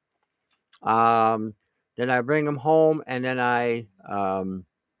things. Then I bring them home and then I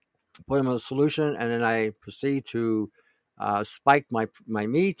put them in a solution and then I proceed to spike my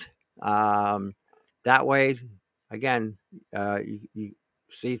meat. That way, again, you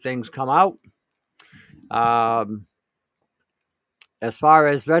see things come out. As far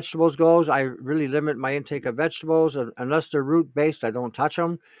as vegetables goes, I really limit my intake of vegetables unless they're root based. I don't touch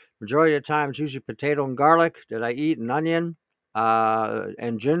them. Majority of the time, it's usually potato and garlic that I eat, and onion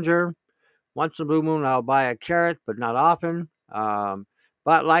and ginger. Once in a blue moon, I'll buy a carrot, but not often.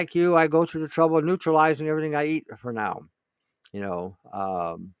 But like you, I go through the trouble of neutralizing everything I eat for now.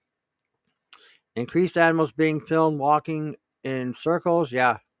 Increased animals being filmed walking in circles.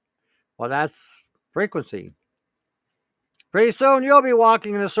 Yeah, well, that's frequency. Pretty soon you'll be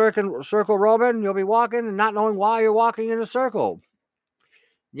walking in a circle, Robin. You'll be walking and not knowing why you're walking in a circle.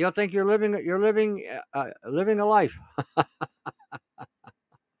 You'll think you're living a life.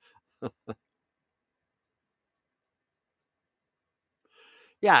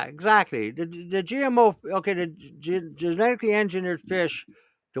 Yeah, exactly. The GMO, okay, the genetically engineered fish,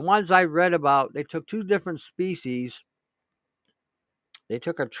 the ones I read about, they took two different species. They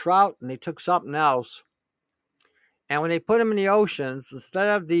took a trout and they took something else. And when they put them in the oceans, instead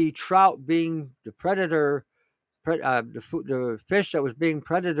of the trout being the predator, the fish that was being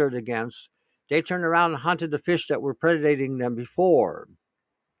predated against, they turned around and hunted the fish that were predating them before.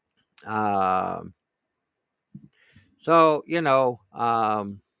 So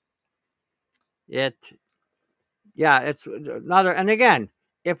it's another. And again,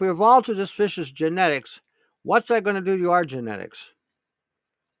 if we evolve to this fish's genetics, what's that going to do to our genetics?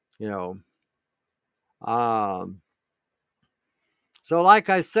 So like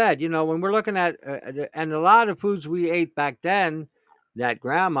I said, when we're looking at and a lot of foods we ate back then that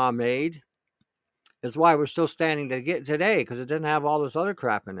grandma made is why we're still standing today because it didn't have all this other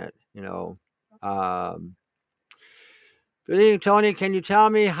crap in it. Good evening, Tony. Can you tell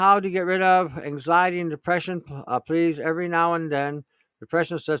me how to get rid of anxiety and depression, please? Every now and then,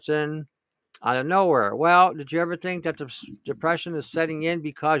 depression sets in out of nowhere. Well, did you ever think that the depression is setting in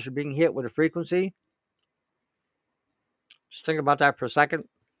because you're being hit with a frequency? Just think about that for a second.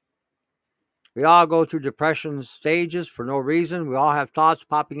 We all go through depression stages for no reason. We all have thoughts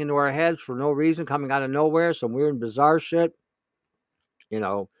popping into our heads for no reason, coming out of nowhere, some weird, bizarre shit.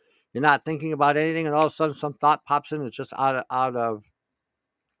 You're not thinking about anything, and all of a sudden, some thought pops in. It's just out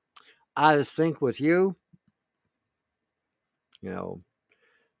of sync with you.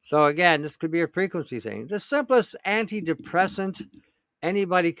 So again, this could be a frequency thing. The simplest antidepressant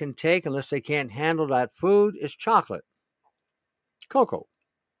anybody can take, unless they can't handle that food, is chocolate, cocoa.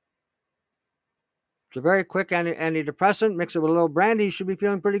 It's a very quick antidepressant. Mix it with a little brandy, you should be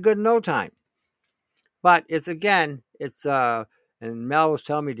feeling pretty good in no time. But and Mel was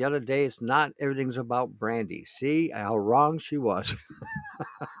telling me the other day, it's not everything's about brandy. See how wrong she was.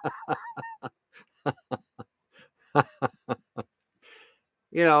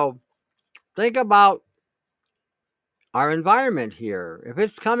 You know, think about our environment here. If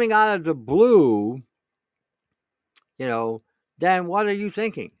it's coming out of the blue, you know, then what are you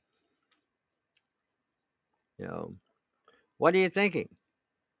thinking? You know, what are you thinking?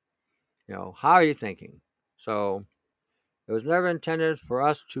 You know, how are you thinking? So it was never intended for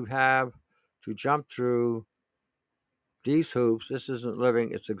us to have to jump through these hoops. This isn't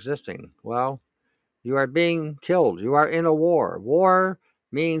living, it's existing. Well, you are being killed. You are in a war. War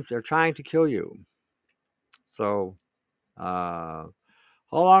means they're trying to kill you. So, how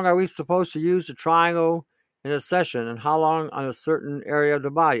long are we supposed to use the triangle in a session, and how long on a certain area of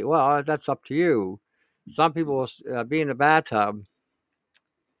the body? Well, that's up to you. Some people will be in the bathtub.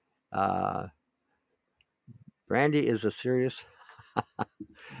 Uh, Brandy is a serious.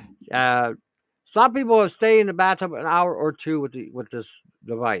 Uh, some people will stay in the bathtub an hour or two with this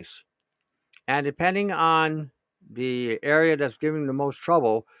device, and depending on the area that's giving the most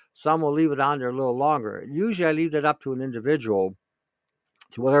trouble, some will leave it on there a little longer. Usually, I leave that up to an individual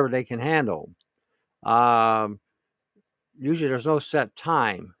to whatever they can handle. Um, Usually, there's no set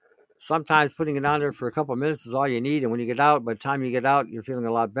time. Sometimes putting it on there for a couple of minutes is all you need, and when you get out, by the time you get out, you're feeling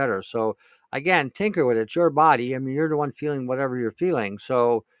a lot better. So, again, tinker with it. It's your body. I mean, you're the one feeling whatever you're feeling.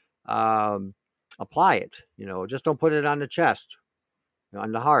 So, um, apply it. You know, just don't put it on the chest,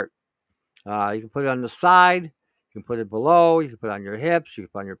 on the heart. You can put it on the side. You can put it below. You can put it on your hips. You can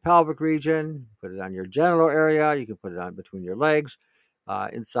put it on your pelvic region. Put it on your genital area. You can put it on between your legs,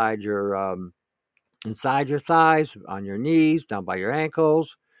 inside your thighs, on your knees, down by your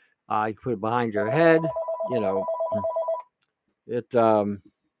ankles. You can put it behind your head. You know, it.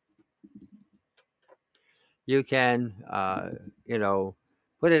 You can,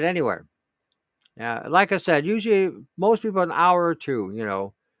 put it anywhere. Yeah, like I said, usually most people an hour or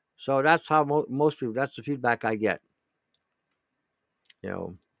two. So that's how most people. That's the feedback I get. You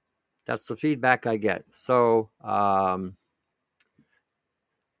know, that's the feedback I get. So, what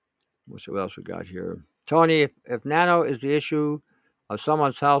else we got here? Tony, if nano is the issue of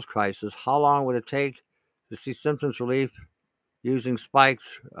someone's health crisis, how long would it take to see symptoms relief using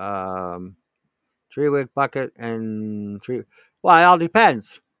spikes, 3-week bucket, and three? Well, it all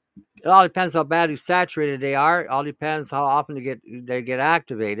depends. It all depends how badly saturated they are. It all depends how often they get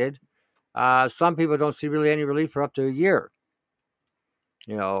activated. Some people don't see really any relief for up to a year.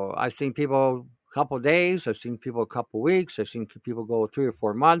 I've seen people a couple of days. I've seen people a couple of weeks. I've seen people go 3 or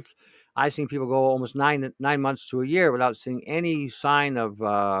 4 months. I've seen people go almost 9 months to a year without seeing any sign of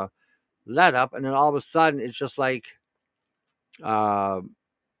let up. And then all of a sudden, it's just like uh,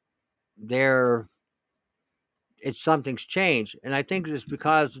 they're something's changed. And I think it's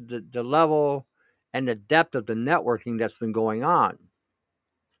because the level and the depth of the networking that's been going on.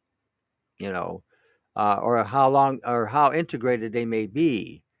 Or how long or how integrated they may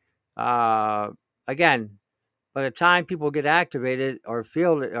be. Again, by the time people get activated or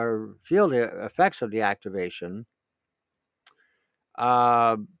feel the effects of the activation,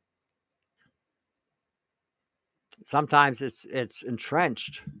 uh, sometimes it's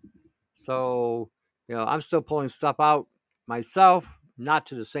entrenched. So I'm still pulling stuff out myself, not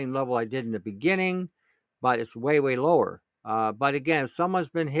to the same level I did in the beginning, but it's way lower. But again, if someone's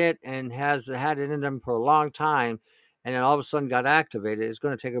been hit and has had it in them for a long time, and then all of a sudden got activated, it's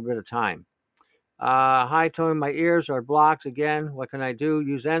going to take a bit of time. Hi, Tony. My ears are blocked again. What can I do?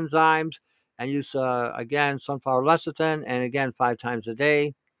 Use enzymes and use, again, sunflower lecithin, and again, 5 times a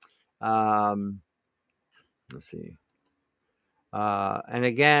day. Let's see. And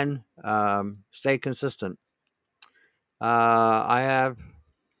again, stay consistent. I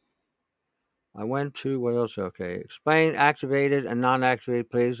went to, what else? Okay. Explain activated and non activated,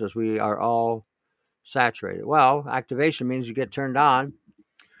 please, as we are all saturated. Well, activation means you get turned on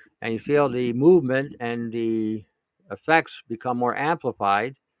and you feel the movement and the effects become more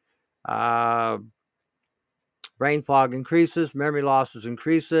amplified. Brain fog increases, memory losses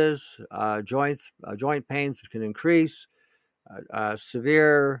increases, joint pains can increase,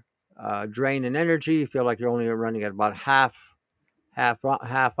 severe drain in energy. You feel like you're only running at about half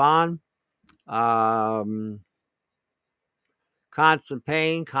on. Constant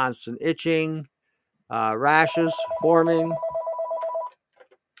pain, constant itching, rashes forming.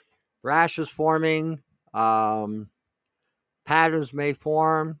 Patterns may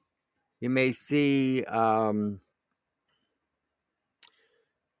form. You may see on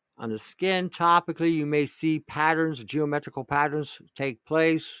the skin, topically, you may see patterns, geometrical patterns take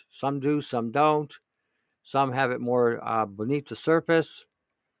place. Some do, some don't. Some have it more beneath the surface.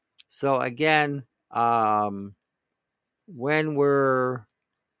 So again, when we're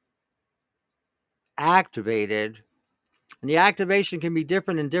activated. And the activation can be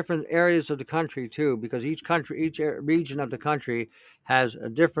different in different areas of the country too, because each region of the country has a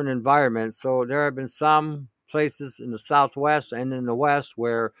different environment. So there have been some places in the Southwest and in the West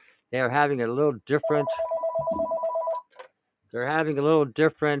where they are having a little different. They're having a little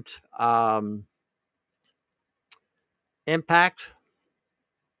different impact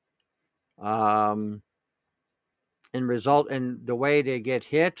um, in the way they get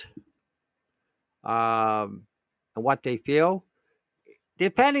hit and what they feel.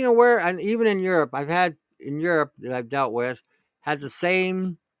 Depending on where, and even in Europe, that I've dealt with, had the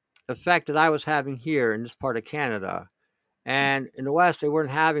same effect that I was having here in this part of Canada. And in the West, they weren't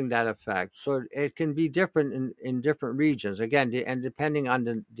having that effect. So it can be different in different regions. Again, and depending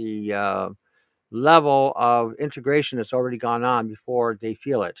on the level of integration that's already gone on before they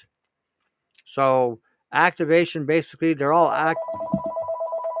feel it. So activation, basically, they're all active.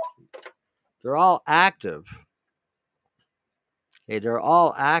 Okay, they're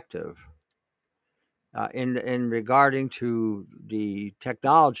all active in regarding to the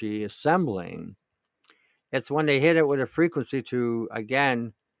technology assembling. It's when they hit it with a frequency to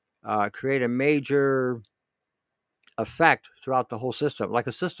again create a major effect throughout the whole system, like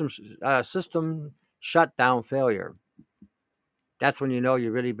a system shutdown failure. That's when you know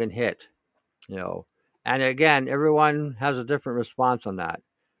you've really been hit. You know, and again, everyone has a different response on that.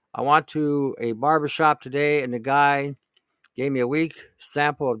 I went to a barbershop today, and the guy gave me a weak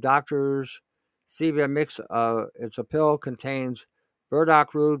sample of Doctor's CBM mix. It's a pill, contains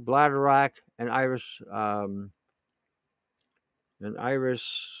burdock root, bladderwrack, and iris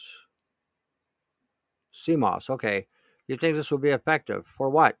sea moss. Okay, you think this will be effective for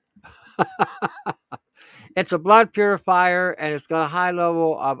what? It's a blood purifier, and it's got a high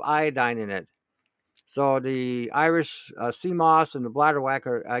level of iodine in it. So the iris sea moss and the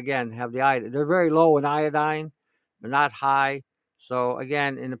bladderwrack again have the iodine. They're very low in iodine. They're not high. So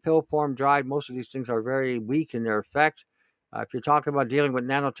again, in the pill form, dried, most of these things are very weak in their effect. If you're talking about dealing with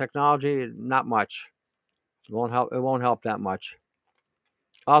nanotechnology, not much. It won't help. It won't help that much.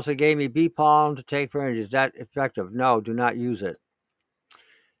 Also gave me bee pollen to take for energy. Is that effective? No, do not use it.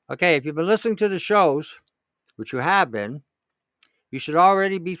 Okay, if you've been listening to the shows, which you have been, you should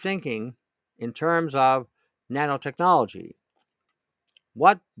already be thinking in terms of nanotechnology.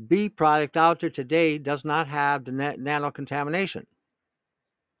 What bee product out there today does not have the nano contamination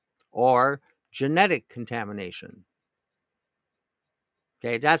or genetic contamination?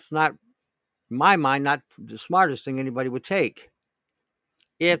 Okay, that's not, in my mind, not the smartest thing anybody would take.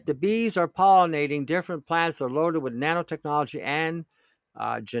 If the bees are pollinating different plants that are loaded with nanotechnology and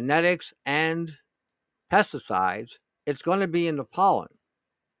genetics and pesticides, it's going to be in the pollen.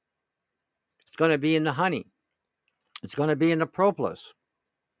 It's going to be in the honey. It's going to be in the propolis.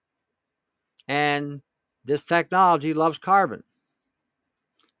 And this technology loves carbon.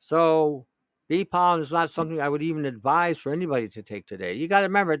 So bee pollen is not something I would even advise for anybody to take today. You got to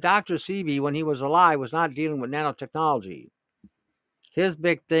remember, Dr. Sebi, when he was alive, was not dealing with nanotechnology. His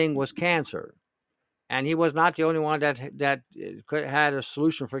big thing was cancer. And he was not the only one that had a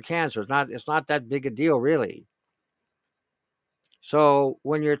solution for cancer. It's not that big a deal, really. So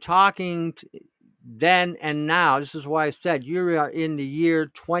when you're talking then and now, this is why I said you are in the year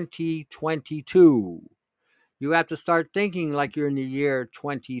 2022. You have to start thinking like you're in the year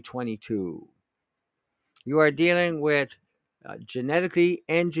 2022. You are dealing with genetically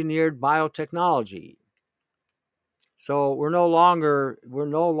engineered biotechnology. So we're no longer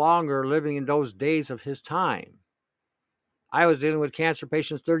living in those days of his time. I was dealing with cancer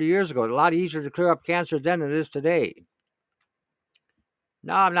patients 30 years ago. It's a lot easier to clear up cancer then than it is today.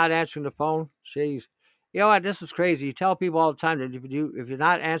 No, I'm not answering the phone. Jeez. You know what? This is crazy. You tell people all the time that if you're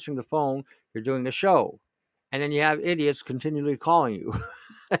not answering the phone, you're doing the show. And then you have idiots continually calling you.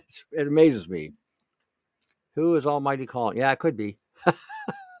 It amazes me. Who is Almighty calling? Yeah, it could be.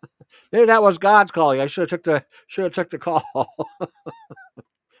 Maybe that was God's calling. I should have took the call.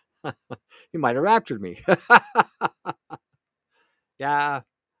 He might have raptured me. Yeah,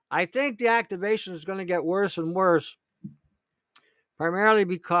 I think the activation is going to get worse and worse, primarily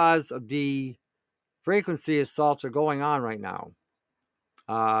because of the frequency assaults are going on right now,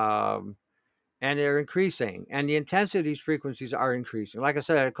 and they're increasing, and the intensity of these frequencies are increasing. Like I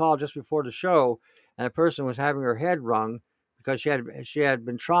said, I called just before the show, and a person was having her head wrung because she had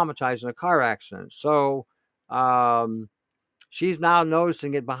been traumatized in a car accident. So she's now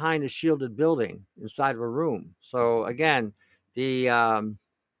noticing it behind a shielded building inside of a room. So again, well,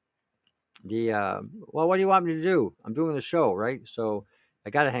 what do you want me to do? I'm doing the show, right? So I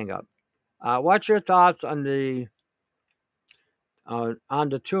got to hang up. What's your thoughts on the on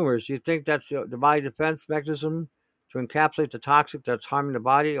the tumors. Do you think that's the body defense mechanism to encapsulate the toxic that's harming the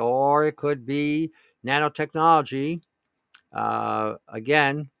body, or it could be nanotechnology?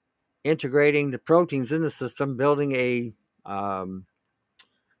 Again, integrating the proteins in the system, building a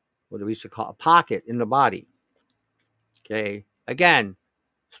what do we used to call a pocket in the body. Okay, again,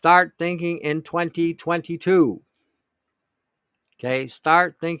 start thinking in 2022. Okay,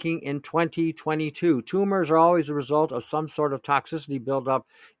 start thinking in 2022. Tumors are always a result of some sort of toxicity buildup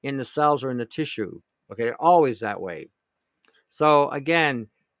in the cells or in the tissue. Okay, they're always that way. So again,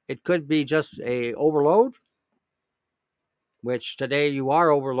 it could be just a overload, which today you are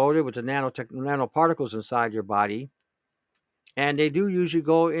overloaded with the nanoparticles inside your body, and they do usually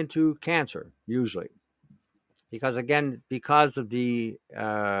go into cancer, usually, because again, because of the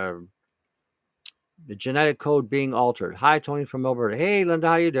genetic code being altered. Hi, Tony from Alberta. Hey, Linda,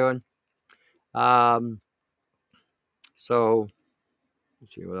 how you doing? So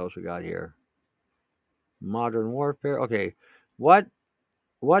let's see what else we got here. Modern warfare. Okay, what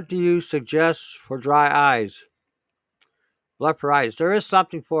do you suggest for dry eyes? Blepharitis. There is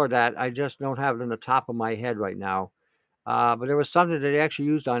something for that. I just don't have it in the top of my head right now. But there was something that they actually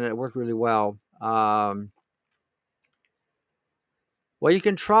used on it. It worked really well. Well, you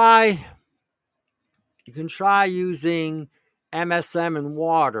can try using MSM and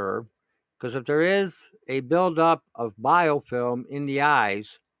water, because if there is a buildup of biofilm in the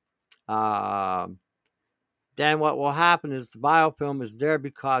eyes, then what will happen is the biofilm is there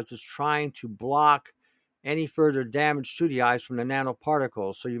because it's trying to block any further damage to the eyes from the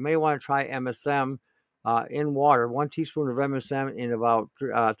nanoparticles. So you may want to try MSM in water, 1 teaspoon of MSM in about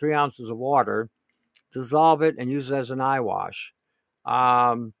 3 ounces of water, dissolve it and use it as an eye wash.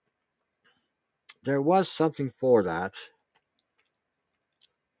 There was something for that.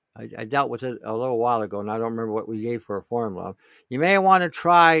 I dealt with it a little while ago, and I don't remember what we gave for a formula. You may want to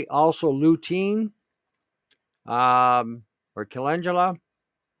try also lutein or calendula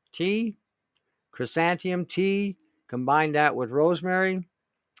tea, chrysanthemum tea. Combine that with rosemary.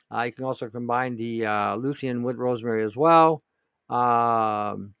 You can also combine the lutein with rosemary as well.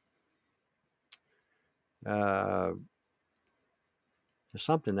 There's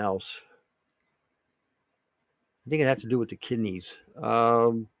something else. I think it had to do with the kidneys.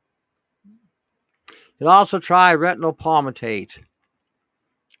 You can also try retinol palmitate,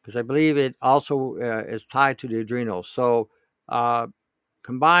 because I believe it also is tied to the adrenals. So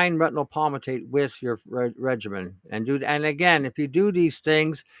combine retinol palmitate with your regimen and do. And again, if you do these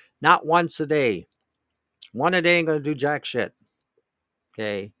things, not once a day. One a day ain't gonna do jack shit.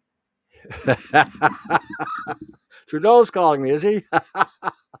 Okay. Trudeau's calling me, is he?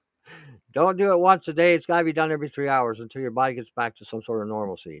 Don't do it once a day. It's got to be done every 3 hours until your body gets back to some sort of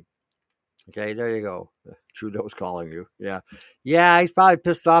normalcy. Okay, there you go. Trudeau's calling you. Yeah, he's probably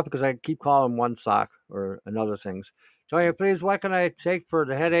pissed off because I keep calling him one sock or another things. Tony, please, what can I take for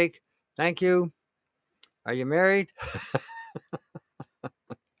the headache? Thank you. Are you married?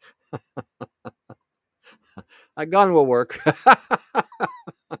 A gun will work.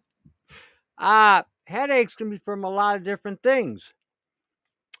 Headaches can be from a lot of different things.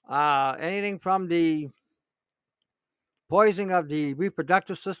 Anything from the poisoning of the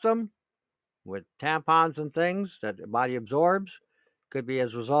reproductive system with tampons and things that the body absorbs. Could be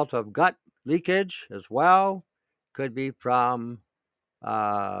as a result of gut leakage as well. Could be from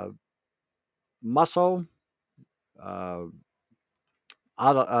muscle,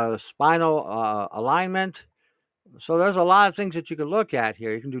 spinal alignment. So there's a lot of things that you can look at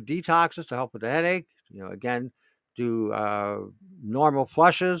here. You can do detoxes to help with the headache. Again, do normal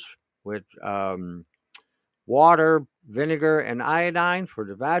flushes with water, vinegar, and iodine for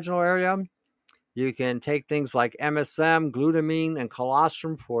the vaginal area. You can take things like MSM, glutamine, and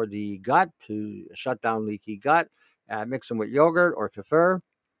colostrum for the gut to shut down leaky gut. Mix them with yogurt or kefir.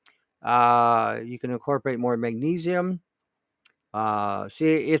 You can incorporate more magnesium.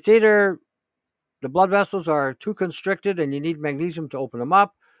 See, it's either the blood vessels are too constricted and you need magnesium to open them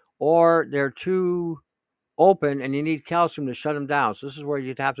up, or they're too open and you need calcium to shut them down. So this is where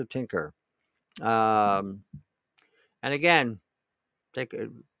you'd have to tinker. And again, pay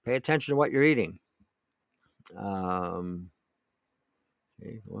attention to what you're eating. Okay,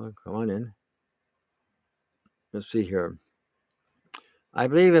 well, come on in. Let's see here. I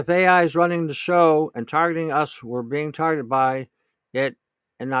believe if AI is running the show and targeting us, we're being targeted by it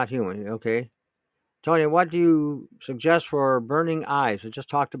and not human. Okay. Tony, what do you suggest for burning eyes? I just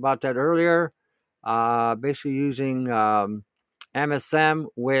talked about that earlier. Basically using MSM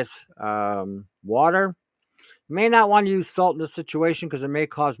with water. You may not want to use salt in this situation because it may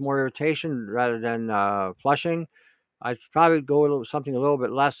cause more irritation rather than flushing. I'd probably go with something a little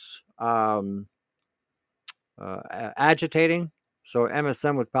bit less agitating. So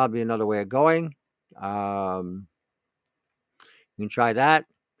MSM would probably be another way of going. You can try that.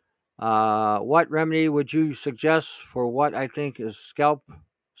 What remedy would you suggest for what I think is scalp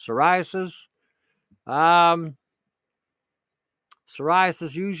psoriasis?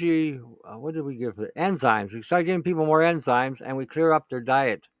 Psoriasis usually, what did we give it? Enzymes. We start giving people more enzymes and we clear up their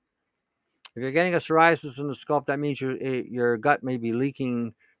diet. If you're getting a psoriasis in the scalp, that means your gut may be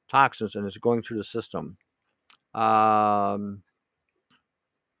leaking toxins and it's going through the system. And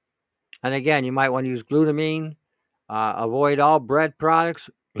again, you might want to use glutamine. Avoid all bread products,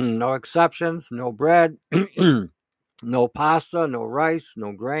 no exceptions, no bread, no pasta, no rice,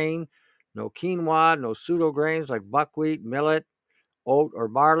 no grain, no quinoa, no pseudo grains like buckwheat, millet, oat, or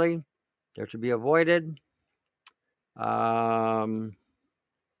barley. They're to be avoided.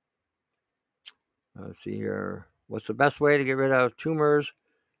 Let's see here. What's the best way to get rid of tumors?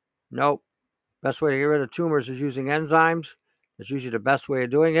 Nope. Best way to get rid of tumors is using enzymes. It's usually the best way of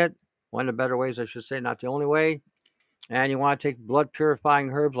doing it. One of the better ways, I should say, not the only way. And you want to take blood purifying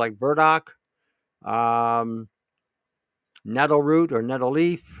herbs like burdock, nettle root or nettle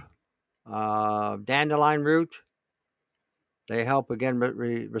leaf, dandelion root. They help again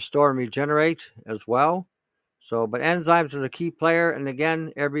restore and regenerate as well. So, but enzymes are the key player, and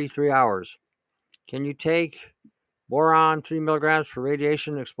again, every 3 hours. Can you take boron 3 milligrams for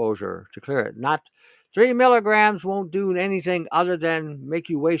radiation exposure to clear it? Not 3 milligrams won't do anything other than make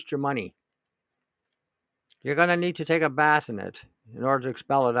you waste your money. You're going to need to take a bath in it in order to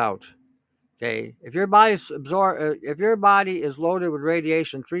expel it out. Okay, if your body is loaded with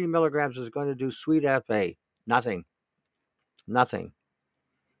radiation, 3 milligrams is going to do sweet FA. Nothing.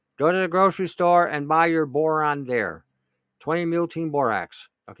 Go to the grocery store and buy your boron there. 20-multene borax.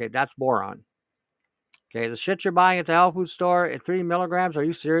 Okay, that's boron. Okay, the shit you're buying at the health food store at 3 milligrams, are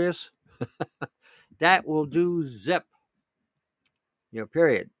you serious? That will do zip.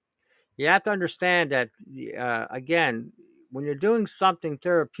 Period. You have to understand that, again, when you're doing something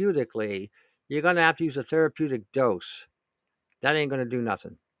therapeutically, you're going to have to use a therapeutic dose. That ain't going to do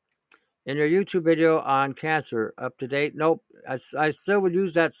nothing. In your YouTube video on cancer, up to date? Nope. I still would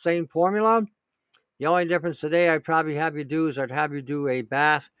use that same formula. The only difference today I'd probably have you do is I'd have you do a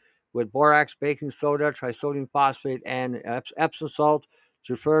bath with borax, baking soda, trisodium phosphate, and Epsom salt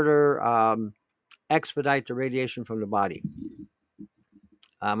to further expedite the radiation from the body.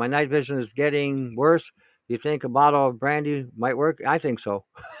 My night vision is getting worse. Do you think a bottle of brandy might work? I think so.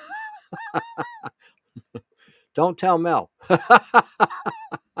 Don't tell Mel.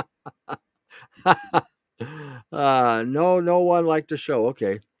 No one liked the show.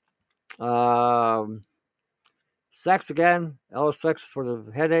 Okay. Sex again. Sex for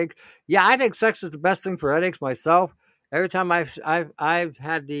the headache. Yeah, I think sex is the best thing for headaches myself. Every time I've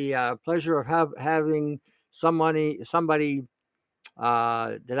had the pleasure of having somebody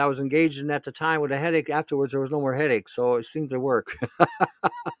that I was engaged in at the time with a headache, afterwards there was no more headache, so it seemed to work.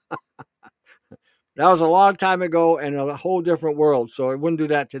 That was a long time ago and a whole different world, so I wouldn't do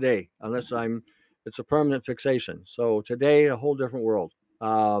that today unless it's a permanent fixation. So today, a whole different world.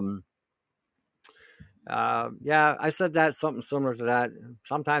 Yeah, I said that, something similar to that.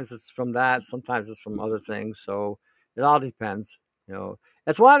 Sometimes it's from that, sometimes it's from other things. So it all depends.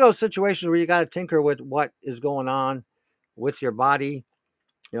 It's one of those situations where you got to tinker with what is going on with your body.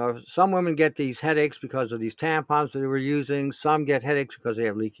 Some women get these headaches because of these tampons that they were using. Some get headaches because they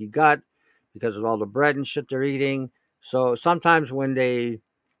have leaky gut, because of all the bread and shit they're eating. So sometimes when they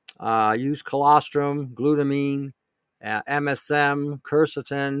use colostrum, glutamine, MSM,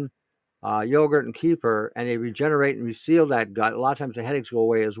 quercetin, yogurt, and kefir, and they regenerate and reseal that gut, a lot of times the headaches go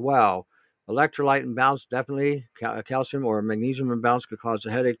away as well. Electrolyte imbalance, definitely. Calcium or magnesium imbalance could cause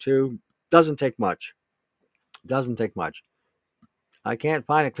a headache too. Doesn't take much. I can't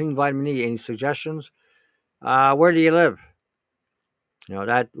find a clean vitamin E. Any suggestions? Where do you live?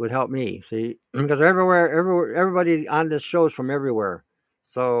 That would help me. See, because everybody on this show is from everywhere.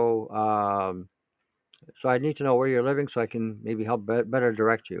 So I need to know where you're living so I can maybe help better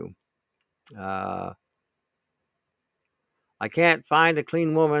direct you. I can't find a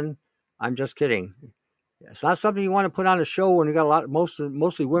clean woman. I'm just kidding. It's not something you want to put on a show when you got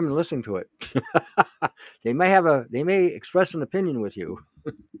mostly women listening to it. They may express an opinion with you.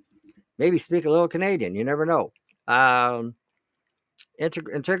 Maybe speak a little Canadian. You never know.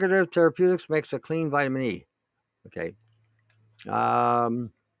 Integrative Therapeutics makes a clean vitamin E. Okay.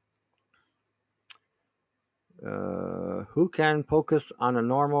 Who can focus on a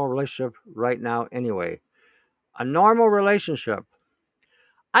normal relationship right now anyway? A normal relationship.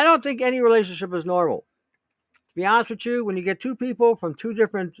 I don't think any relationship is normal. To be honest with you, when you get two people from two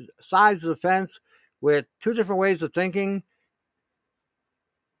different sides of the fence with two different ways of thinking,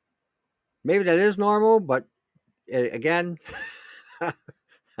 maybe that is normal, but again,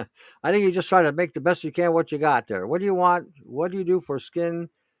 I think you just try to make the best you can what you got there. What do you want? What do you do for skin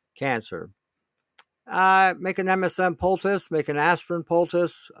cancer? Make an MSM poultice, make an aspirin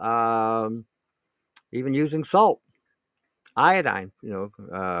poultice, even using salt, iodine. You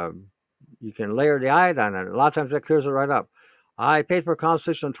can layer the iodine on it. A lot of times that clears it right up. I paid for a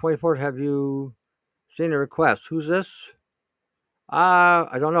consultation on 24th. Have you seen a request? Who's this?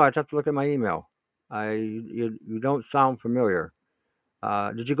 I don't know. I'd have to look at my email. You don't sound familiar.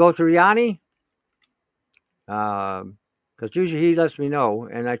 Did you go through Yanni? Because usually he lets me know,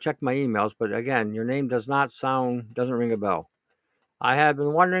 and I check my emails. But again, your name doesn't ring a bell. I have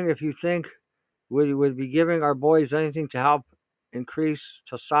been wondering if you think we would be giving our boys anything to help increase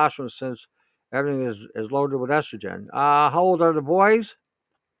testosterone since everything is loaded with estrogen. How old are the boys?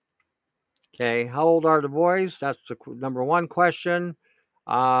 Okay, how old are the boys? That's the number one question.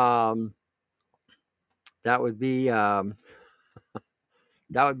 Um, that would be the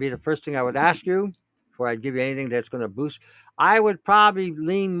first thing I would ask you before I'd give you anything that's going to boost. I would probably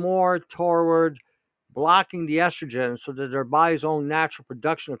lean more toward blocking the estrogen so that their body's own natural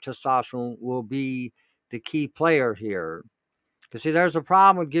production of testosterone will be the key player here. Because see, there's a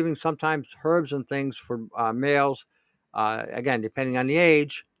problem with giving sometimes herbs and things for males. Again, depending on the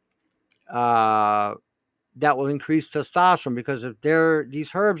age, that will increase testosterone. Because if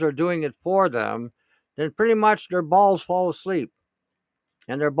these herbs are doing it for them, then pretty much their balls fall asleep,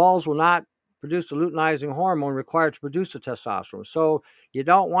 and their balls will not produce the luteinizing hormone required to produce the testosterone. So you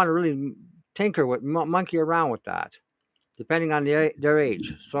don't want to really tinker with, monkey around with that, depending on their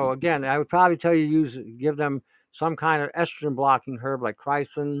age. So again, I would probably tell you give them some kind of estrogen blocking herb like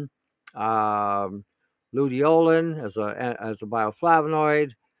chrysin, luteolin as a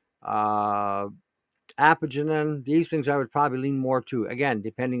bioflavonoid, apigenin. These things I would probably lean more to, again,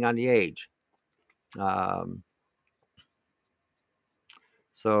 depending on the age.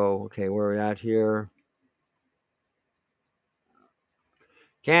 Okay, where are we at here?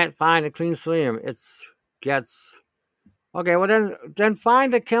 Can't find a clean selenium. Okay. Well, then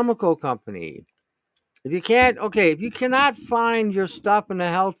find a chemical company. If you cannot find your stuff in a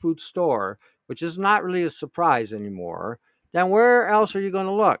health food store, which is not really a surprise anymore, then where else are you going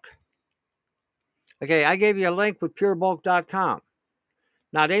to look? Okay, I gave you a link with purebulk.com.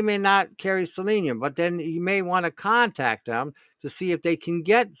 Now, they may not carry selenium, but then you may want to contact them to see if they can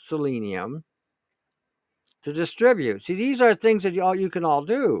get selenium to distribute. See, these are things that you can all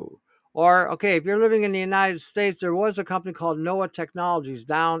do. Or, okay, if you're living in the United States, there was a company called NOAA Technologies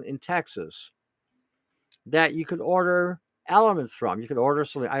down in Texas that you could order elements from. You could order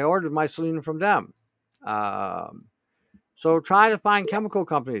selenium. I ordered my selenium from them. So try to find chemical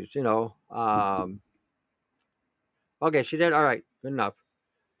companies, okay, she did. All right, good enough.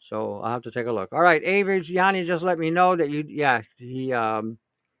 So I'll have to take a look. All right, Avery, Yanni just let me know that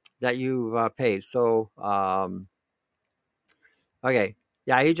that you've paid. So, okay.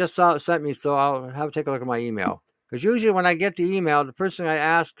 Yeah, he just sent me, so I'll have to take a look at my email. Because usually when I get the email, the first thing I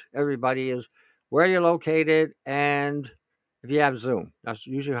ask everybody is where you're located and if you have Zoom. That's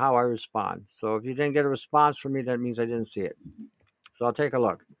usually how I respond. So if you didn't get a response from me, that means I didn't see it. So I'll take a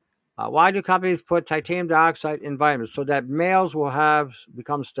look. Why do companies put titanium dioxide in vitamins? So that males will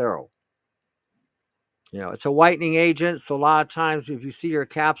become sterile. It's a whitening agent. So a lot of times if you see your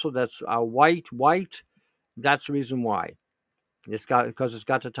capsule that's white, that's the reason why. Because it's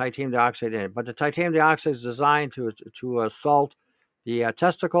got the titanium dioxide in it. But the titanium dioxide is designed to assault the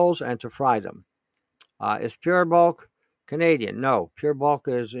testicles and to fry them. Is Pure Bulk Canadian? No, Pure Bulk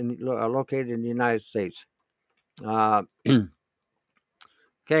is located in the United States.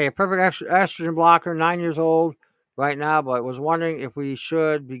 Okay, a perfect estrogen blocker, 9 years old right now, but was wondering if we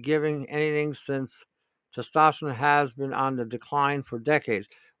should be giving anything since testosterone has been on the decline for decades.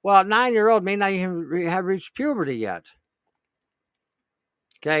 Well, a 9-year-old may not even have reached puberty yet.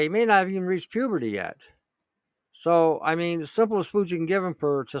 Okay, he may not have even reached puberty yet. So, I mean, the simplest food you can give them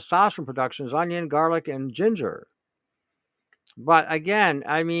for testosterone production is onion, garlic, and ginger. But again,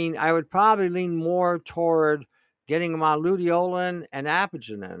 I mean, I would probably lean more toward getting him on luteolin and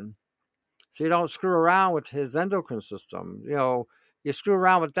apigenin, so you don't screw around with his endocrine system. You screw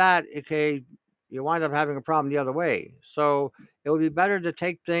around with that, okay, you wind up having a problem the other way. So it would be better to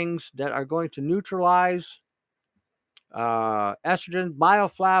take things that are going to neutralize estrogen.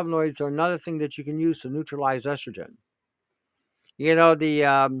 Bioflavonoids are another thing that you can use to neutralize estrogen.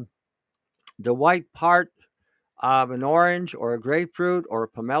 The white part of an orange or a grapefruit or a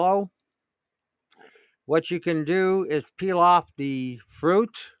pomelo, what you can do is peel off the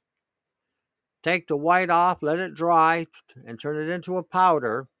fruit, take the white off, let it dry, and turn it into a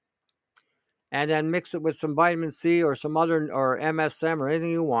powder, and then mix it with some vitamin C or some other, or MSM or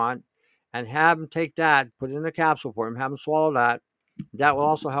anything you want, and have them take that, put it in a capsule for them, have them swallow that. That will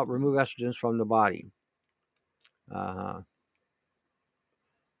also help remove estrogens from the body.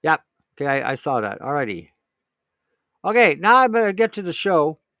 Yep. Okay, I saw that. Alrighty. Okay, now I better get to the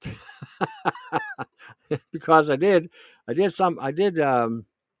show because I did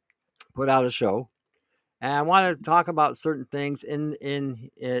put out a show, and I want to talk about certain things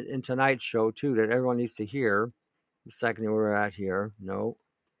in tonight's show too that everyone needs to hear. The second where we're at here, nope.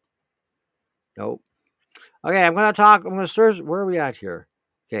 Okay, I'm going to search. Where are we at here?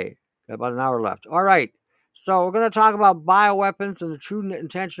 Okay, got about an hour left. All right. So we're going to talk about bioweapons and the true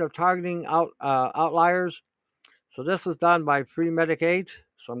intention of targeting outliers. So this was done by Premedicate.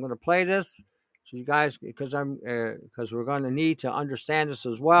 So I'm going to play this so you guys, because we're going to need to understand this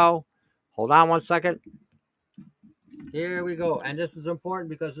as well. Hold on one second. Here we go. And this is important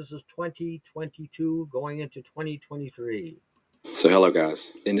because this is 2022 going into 2023. So hello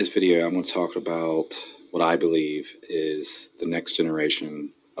guys. In this video I'm going to talk about what I believe is the next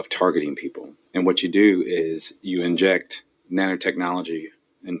generation of targeting people. And what you do is you inject nanotechnology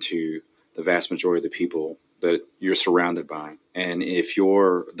into the vast majority of the people that you're surrounded by. And if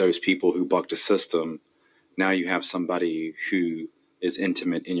you're those people who buck the system, now you have somebody who is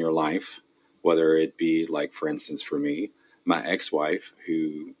intimate in your life, whether it be like, for instance, for me, my ex-wife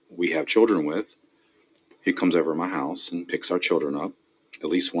who we have children with, who comes over to my house and picks our children up at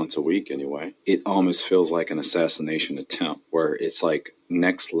least once a week anyway. It almost feels like an assassination attempt where it's like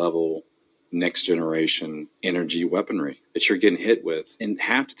next level, next generation energy weaponry that you're getting hit with. And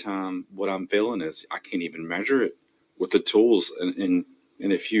half the time what I'm feeling is I can't even measure it with the tools. And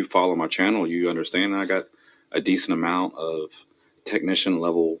if you follow my channel, you understand I got a decent amount of technician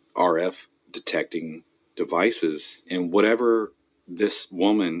level RF detecting devices, and whatever this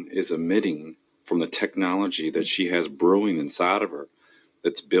woman is emitting from the technology that she has brewing inside of her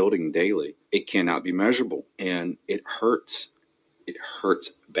that's building daily, it cannot be measurable. And it hurts. It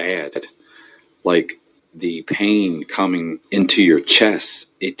hurts bad. Like the pain coming into your chest,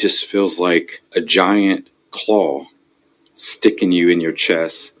 it just feels like a giant claw sticking you in your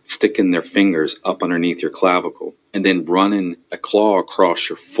chest, sticking their fingers up underneath your clavicle, and then running a claw across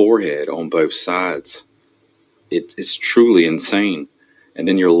your forehead on both sides. It's truly insane. And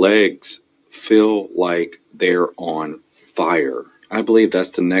then your legs feel like they're on fire. I believe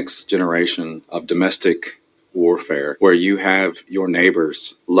that's the next generation of domestic warfare, where you have your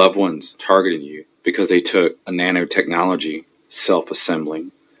neighbors, loved ones targeting you because they took a nanotechnology,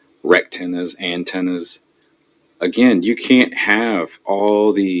 self-assembling, antennas. Again, you can't have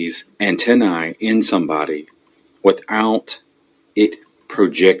all these antennae in somebody without it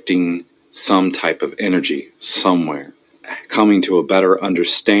projecting some type of energy somewhere, coming to a better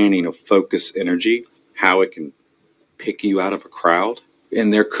understanding of focus energy, how it can pick you out of a crowd.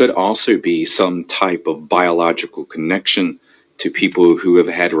 And there could also be some type of biological connection to people who have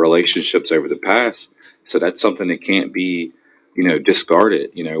had relationships over the past. So that's something that can't be,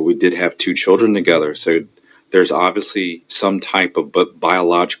 discarded. We did have 2 children together. So there's obviously some type of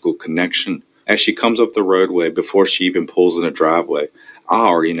biological connection. As she comes up the roadway, before she even pulls in a driveway, I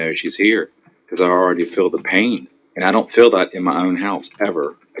already know she's here because I already feel the pain. And I don't feel that in my own house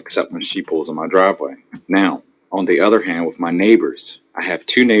ever, except when she pulls in my driveway. Now, on the other hand, with my neighbors, I have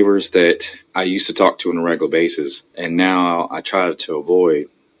 2 neighbors that I used to talk to on a regular basis, and now I try to avoid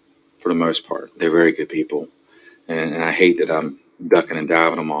for the most part. They're very good people, and I hate that I'm ducking and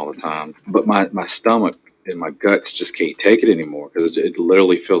diving them all the time. But my stomach and my guts just can't take it anymore, because it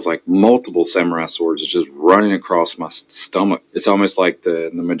literally feels like multiple samurai swords is just running across my stomach. It's almost like the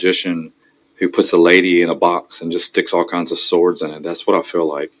magician who puts a lady in a box and just sticks all kinds of swords in it. That's what I feel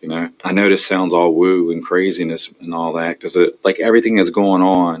like, I know this sounds all woo and craziness and all that, because like everything is going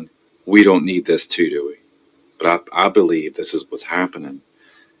on. We don't need this too, do we? But I believe this is what's happening,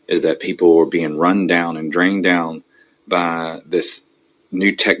 is that people are being run down and drained down by this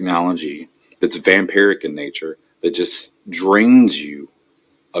new technology that's vampiric in nature, that just drains you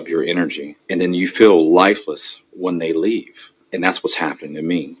of your energy. And then you feel lifeless when they leave. And that's what's happening to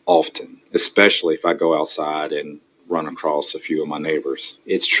me often, especially if I go outside and run across a few of my neighbors.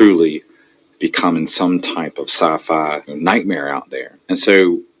 It's truly becoming some type of sci-fi nightmare out there. And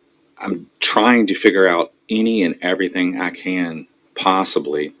so I'm trying to figure out any and everything I can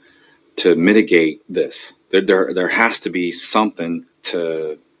possibly to mitigate this. There has to be something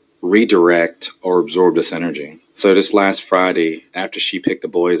to redirect or absorb this energy. So this last Friday, after she picked the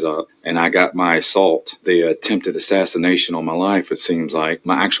boys up and I got my assault, the attempted assassination on my life, it seems like,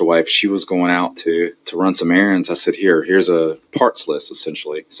 my actual wife, she was going out to run some errands. I said, here's a parts list,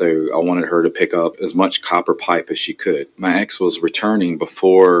 essentially. So I wanted her to pick up as much copper pipe as she could. My ex was returning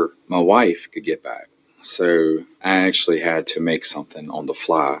before my wife could get back. So I actually had to make something on the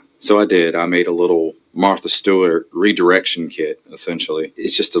fly. So I did. I made a little Martha Stewart redirection kit, essentially.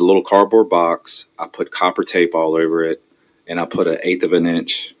 It's just a little cardboard box. I put copper tape all over it, and I put 1/8 of an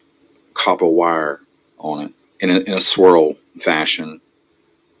inch copper wire on it in a swirl fashion.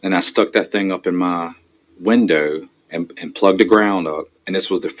 And I stuck that thing up in my window and plugged the ground up. And this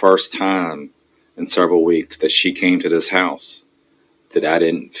was the first time in several weeks that she came to this house that I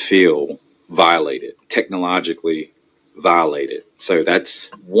didn't feel violated, technologically violated. So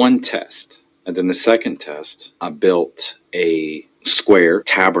that's one test. And then the second test, I built a square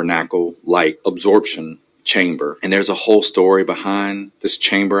tabernacle like absorption chamber. And there's a whole story behind this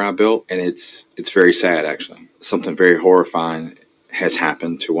chamber I built. And it's very sad, actually. Something very horrifying has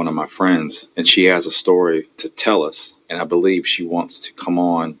happened to one of my friends. And she has a story to tell us. And I believe she wants to come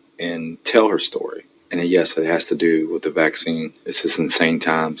on and tell her story. And yes, it has to do with the vaccine. This is insane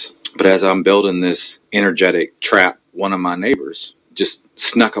times. But as I'm building this energetic trap, one of my neighbors just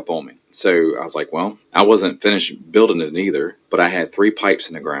snuck up on me. So I was like, well, I wasn't finished building it either, but I had 3 pipes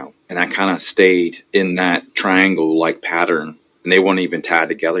in the ground. And I kind of stayed in that triangle-like pattern. And they weren't even tied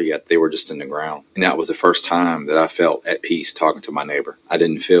together yet. They were just in the ground. And that was the first time that I felt at peace talking to my neighbor. I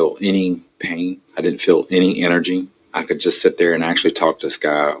didn't feel any pain. I didn't feel any energy. I could just sit there and actually talk to this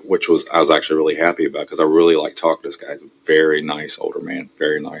guy, which I was actually really happy about because I really like talking to this guy. He's a very nice older man,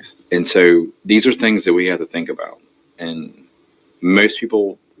 very nice. And so these are things that we have to think about. And most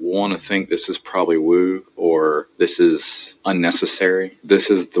people want to think this is probably woo or this is unnecessary.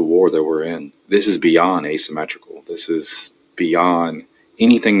 This is the war that we're in. This is beyond asymmetrical. This is beyond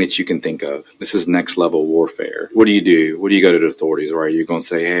anything that you can think of. This is next level warfare. What do you do? What do you go to the authorities? Or are you going to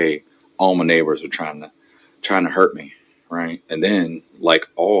say, hey, all my neighbors are trying to hurt me, right? And then, like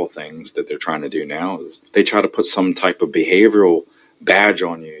all things that they're trying to do now, is they try to put some type of behavioral badge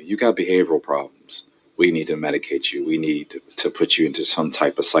on you. You got behavioral problems. We need to medicate you. We need to put you into some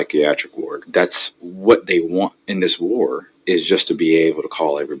type of psychiatric ward. That's what they want in this war, is just to be able to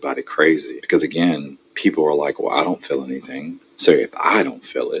call everybody crazy. Because again, people are like, well, I don't feel anything. So if I don't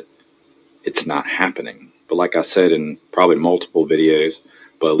feel it, it's not happening. But like I said in probably multiple videos,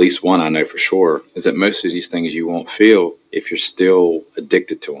 but at least one I know for sure, is that most of these things you won't feel if you're still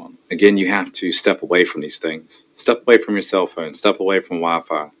addicted to them. Again, you have to step away from these things. Step away from your cell phone. Step away from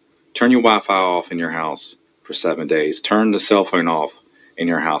Wi-Fi. Turn your Wi-Fi off in your house for 7 days. Turn the cell phone off in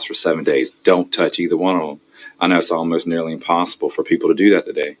your house for 7 days. Don't touch either one of them. I know it's almost nearly impossible for people to do that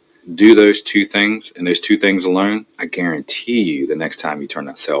today. Do those 2 things, and those 2 things alone, I guarantee you the next time you turn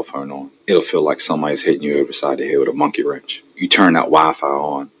that cell phone on, it'll feel like somebody's hitting you over side the head with a monkey wrench. You turn that Wi-Fi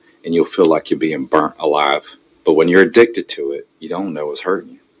on, and you'll feel like you're being burnt alive. But when you're addicted to it, you don't know what's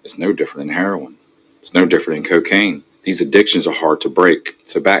hurting you. It's no different than heroin. It's no different than cocaine. These addictions are hard to break.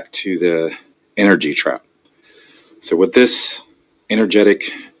 So back to the energy trap. So with this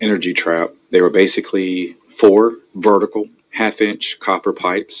energetic energy trap, they were basically 4 vertical 1/2-inch copper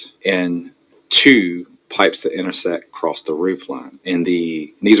pipes and 2 pipes that intersect across the roof line. And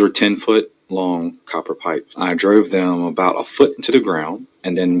these were 10-foot long copper pipes. I drove them about a foot into the ground,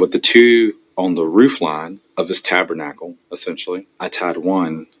 and then with the 2 on the roof line of this tabernacle, essentially, I tied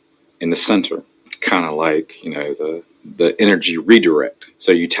one in the center, kind of like, the energy redirect.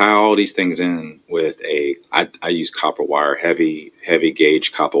 So you tie all these things in with I use copper wire, heavy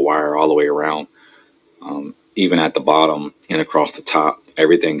gauge copper wire all the way around. Even at the bottom and across the top,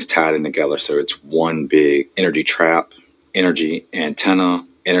 everything's tied in together. So it's one big energy trap, energy antenna,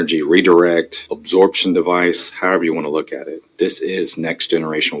 energy redirect, absorption device, however you want to look at it. This is next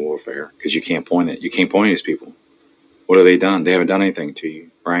generation warfare because you can't point it. You can't point at these people. What have they done? They haven't done anything to you,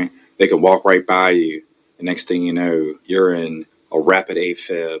 right? They can walk right by you. The next thing you know, you're in a rapid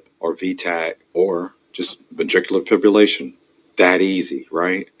AFib or VTAC or just ventricular fibrillation. That easy,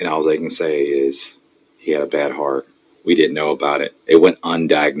 right? And all they can say is, he had a bad heart. We didn't know about it. It went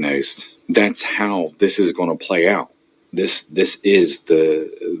undiagnosed. That's how this is going to play out. This is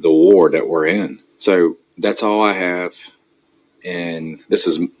the war that we're in. So that's all I have. And this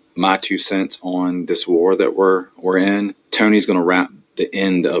is my 2 cents on this war that we're in. Tony's going to wrap the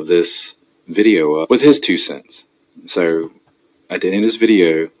end of this video up with his 2 cents. So at the end of this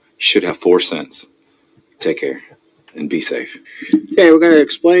video, you should have 4 cents. Take care and be safe. Okay, we're going to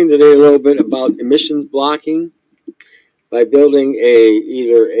explain today a little bit about emission blocking. by building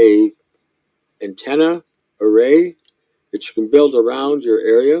either a antenna array that you can build around your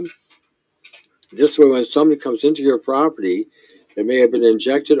area. This way, when somebody comes into your property that may have been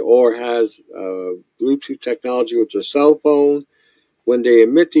injected or has Bluetooth technology with their cell phone, when they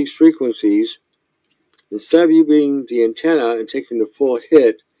emit these frequencies, instead of you being the antenna and taking the full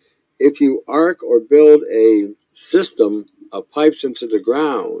hit, if you arc or build a system of pipes into the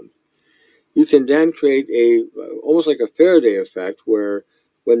ground, you can then create almost like a Faraday effect, where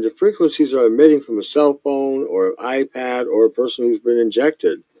when the frequencies are emitting from a cell phone or an iPad or a person who's been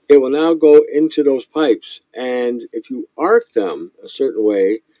injected, it will now go into those pipes. And if you arc them a certain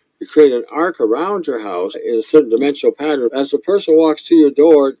way, you create an arc around your house in a certain dimensional pattern. As the person walks to your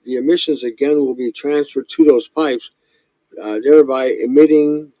door, the emissions again will be transferred to those pipes, thereby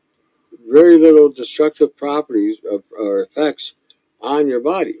emitting very little destructive properties or effects on your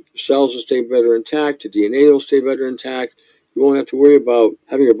body. The cells will stay better intact, the DNA will stay better intact. You won't have to worry about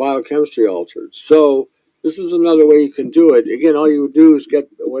having your biochemistry altered. So this is another way you can do it. Again, all you would do is get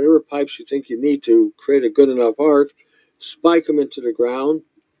whatever pipes you think you need to create a good enough arc, spike them into the ground,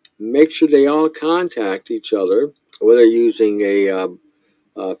 make sure they all contact each other, whether using a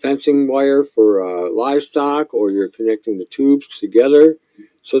fencing wire for livestock, or you're connecting the tubes together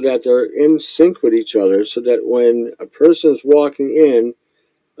so that they're in sync with each other, so that when a person is walking in,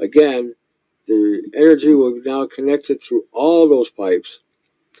 again, the energy will be now connected through all those pipes,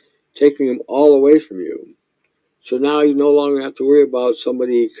 taking them all away from you. So now you no longer have to worry about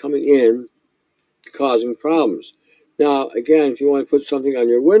somebody coming in causing problems. Now, again, if you want to put something on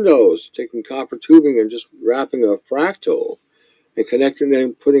your windows, taking copper tubing and just wrapping a fractal and connecting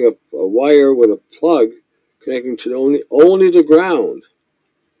them, putting a wire with a plug connecting to only the ground,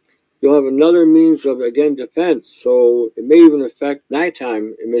 you'll have another means of, again, defense. So it may even affect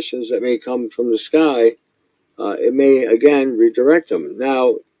nighttime emissions that may come from the sky. It may, again, redirect them.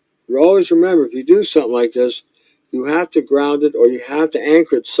 Now, always remember, if you do something like this, you have to ground it, or you have to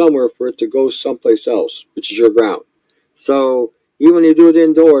anchor it somewhere for it to go someplace else, which is your ground. So even when you do it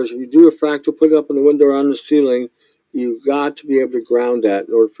indoors, if you do a fractal, put it up in the window or on the ceiling, you've got to be able to ground that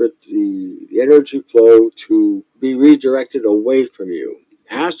in order for the energy flow to be redirected away from you.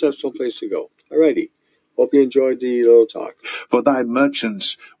 It has to have someplace to go. Alrighty. Hope you enjoyed the little talk. For thy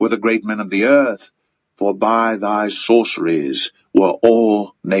merchants were the great men of the earth, for by thy sorceries were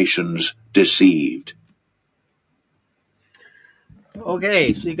all nations deceived.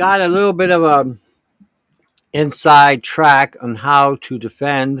 Okay, so you got a little bit of a inside track on how to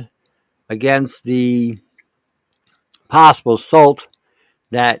defend against the possible assault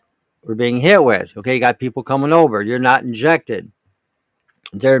that we're being hit with. Okay, you got people coming over. You're not injected.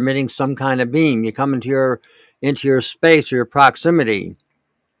 They're emitting some kind of beam. You come into your space or your proximity,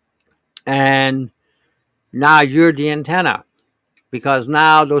 and now you're the antenna, because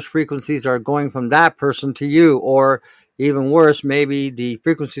now those frequencies are going from that person to you, or even worse, maybe the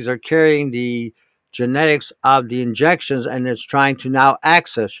frequencies are carrying the genetics of the injections and it's trying to now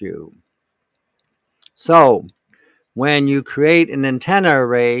access you. So when you create an antenna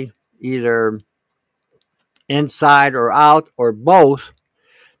array, either inside or out or both,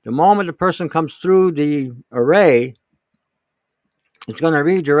 the moment the person comes through the array, it's going to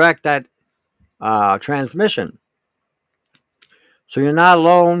redirect that transmission. So you're not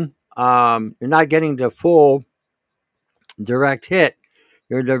alone. You're not getting the full direct hit.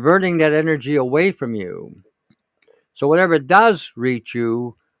 You're diverting that energy away from you. So whatever does reach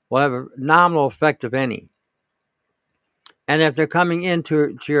you will have a nominal effect, if any. And if they're coming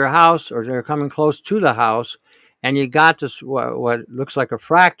into your house, or they're coming close to the house, and you got this what looks like a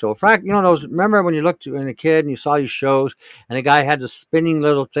fractal. You know those? Remember when you looked when a kid and you saw these shows, and the guy had this spinning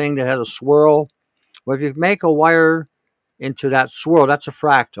little thing that had a swirl. Well, if you make a wire into that swirl, that's a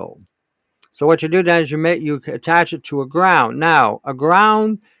fractal. So what you do then is you attach it to a ground. Now, a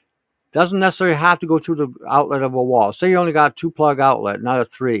ground doesn't necessarily have to go through the outlet of a wall. Say you only got a 2-plug outlet, not a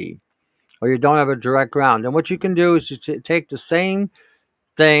 3, or you don't have a direct ground. Then what you can do is take the same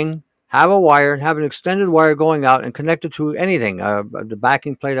thing, have a wire, and have an extended wire going out and connect it to anything. The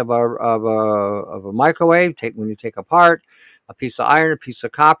backing plate of a microwave, when you take apart, a piece of iron, a piece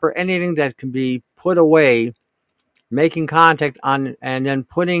of copper, anything that can be put away, making contact on, and then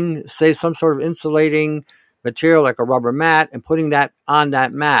putting, say, some sort of insulating material like a rubber mat, and putting that on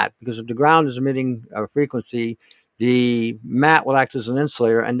that mat, because if the ground is emitting a frequency, the mat will act as an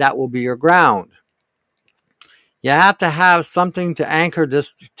insulator, and that will be your ground. You have to have something to anchor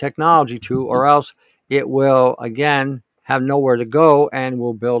this technology to, or else it will, again, have nowhere to go and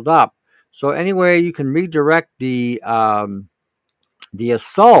will build up. So anyway, you can redirect the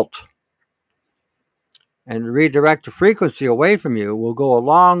assault and redirect the frequency away from you will go a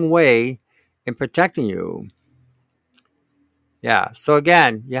long way in protecting you. Yeah, so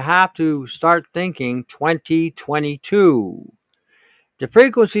again, you have to start thinking 2022. The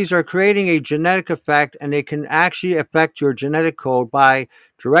frequencies are creating a genetic effect, and they can actually affect your genetic code by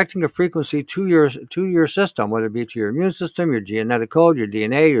directing a frequency to your system, whether it be to your immune system, your genetic code, your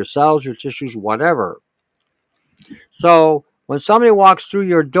DNA, your cells, your tissues, whatever. So when somebody walks through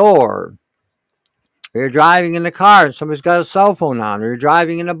your door, or you're driving in the car and somebody's got a cell phone on, or you're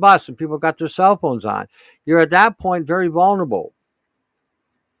driving in a bus and people got their cell phones on, you're at that point very vulnerable.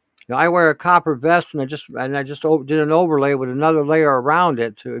 I wear a copper vest, and I just did an overlay with another layer around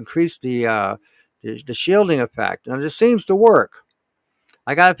it to increase the shielding effect, and it just seems to work.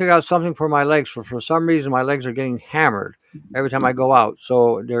 I got to figure out something for my legs. For some reason, my legs are getting hammered every time I go out.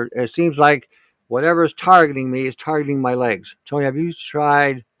 So it seems like whatever is targeting me is targeting my legs. Tony, have you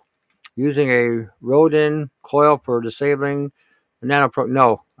tried using a Rodin coil for disabling a nanopro?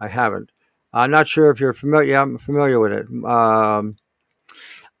 No, I haven't. I'm not sure if you're familiar. Yeah, I'm familiar with it.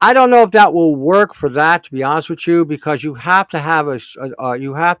 I don't know if that will work for that, to be honest with you, because you have to have a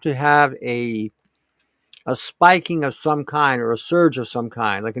spiking of some kind, or a surge of some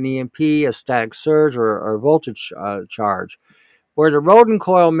kind, like an EMP, a static surge, or a voltage charge. Where the Rodin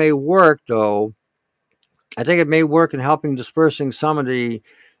coil may work, though, I think it may work in helping dispersing some of the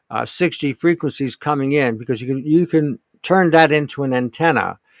 6G frequencies coming in, because you can turn that into an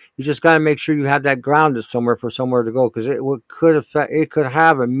antenna. You just got to make sure you have that grounded somewhere to go, because it could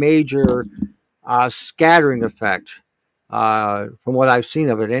have a major scattering effect, from what I've seen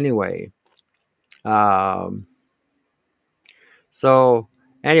of it anyway. So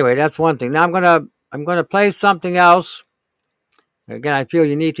anyway, that's one thing. Now I'm gonna play something else. Again, I feel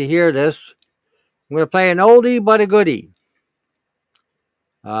you need to hear this. I'm gonna play an oldie but a goodie.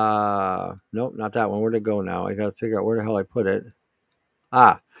 Nope, not that one. Where'd it go now? I gotta figure out where the hell I put it.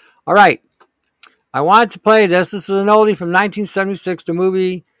 All right. I wanted to play this. This is an oldie from 1976, the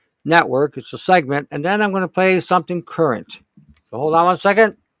movie Network. It's a segment, and then I'm going to play something current. So hold on one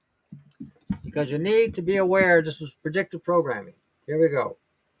second, because you need to be aware this is predictive programming. Here we go.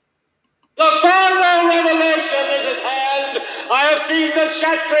 The final revelation is at hand. I have seen the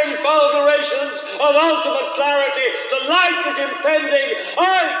shattering fulgurations of ultimate clarity. The light is impending.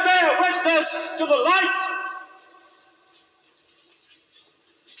 I bear witness to the light.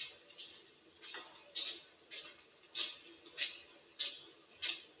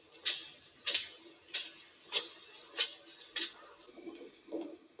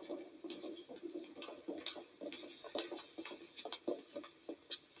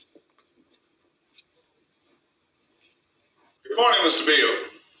 Good morning, Mr. Beale.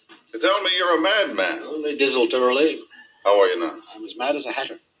 They tell me you're a madman. Only desultorily. How are you now? I'm as mad as a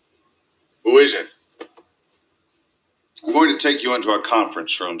hatter. Who is it? I'm going to take you into our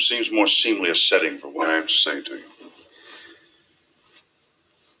conference room. Seems more seemly a setting for what I have to say to you.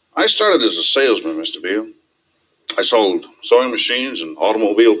 I started as a salesman, Mr. Beale. I sold sewing machines and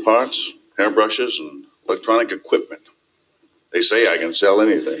automobile parts, hairbrushes, and electronic equipment. They say I can sell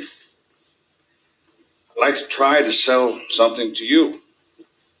anything. I'd like to try to sell something to you.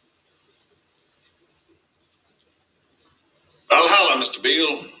 Valhalla, Mr.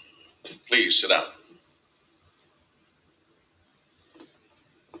 Beale. Please sit down.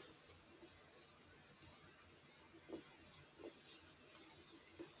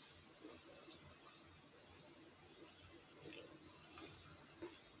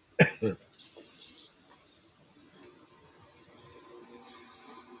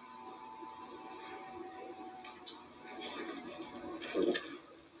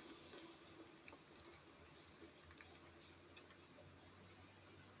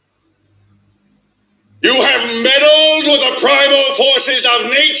 You have meddled with the primal forces of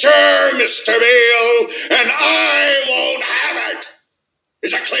nature, Mr. Beale, and I won't have it.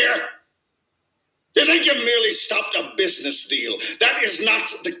 Is that clear? You think you've merely stopped a business deal? That is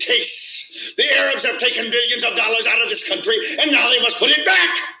not the case. The Arabs have taken billions of dollars out of this country, and now they must put it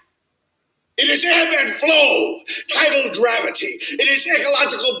back. It is ebb and flow, tidal gravity. It is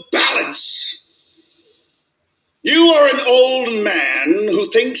ecological balance. You are an old man who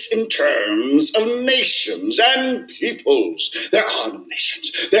thinks in terms of nations and peoples. There are no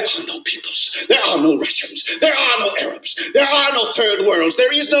nations. There are no peoples. There are no Russians. There are no Arabs. There are no third worlds.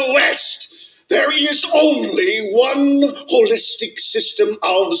 There is no West. There is only one holistic system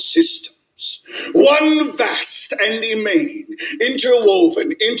of systems. One vast and immane,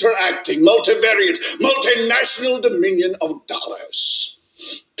 interwoven, interacting, multivariate, multinational dominion of dollars.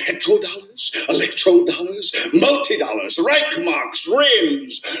 Petrodollars, electrodollars, multi-dollars, Reichmarks,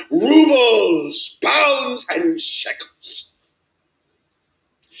 rims, rubles, pounds, and shekels.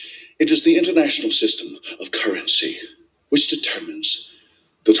 It is the international system of currency which determines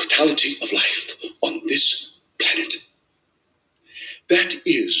the totality of life on this planet. That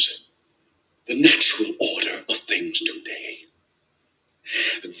is the natural order of things today.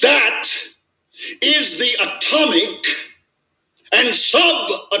 That is the atomic and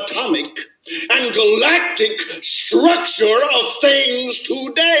subatomic and galactic structure of things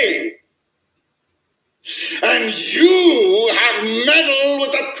today. And you have meddled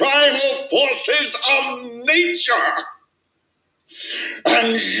with the primal forces of nature.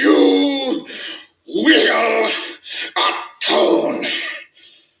 And you will atone.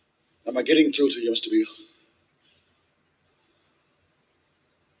 Am I getting through to you, Mr. Beale?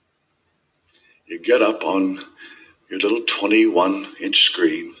 You get up on your little 21-inch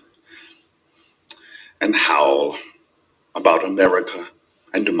screen and howl about America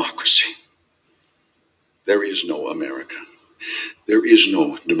and democracy. There is no America. There is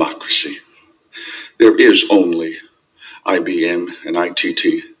no democracy. There is only IBM and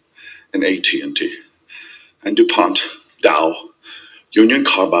ITT and AT&T and DuPont, Dow, Union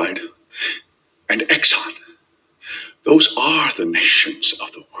Carbide, and Exxon. Those are the nations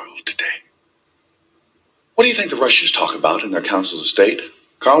of the world today. What do you think the Russians talk about in their councils of state?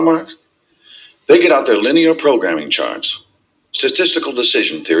 Karl Marx? They get out their linear programming charts, statistical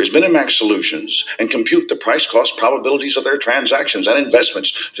decision theories, Minimax solutions, and compute the price-cost probabilities of their transactions and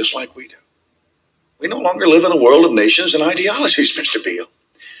investments just like we do. We no longer live in a world of nations and ideologies, Mr. Beale.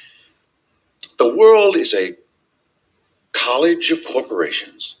 The world is a college of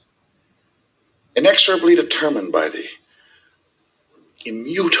corporations, inexorably determined by the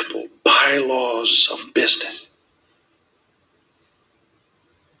immutable bylaws of business.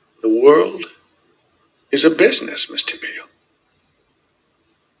 The world is a business, Mr. Beale.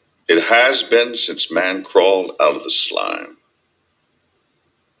 It has been since man crawled out of the slime.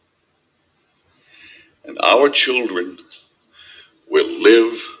 And our children will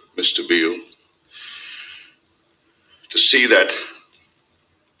live, Mr. Beale, to see that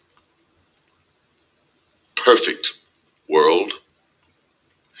perfect world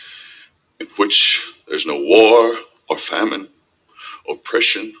in which there's no war or famine,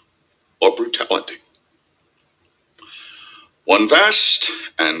 oppression or brutality. One vast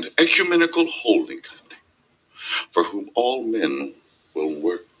and ecumenical holding company for whom all men will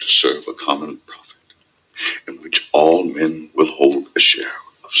work to serve a common profit, in which all men will hold a share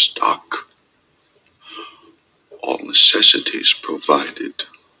of stock, all necessities provided,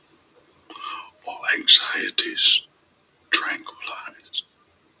 all anxieties tranquilized,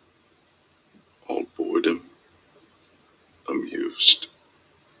 all boredom amused.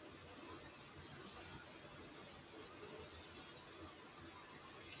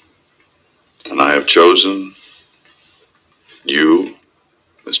 And I have chosen you,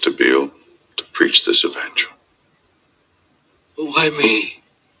 Mr. Beale, to preach this evangel. Why me?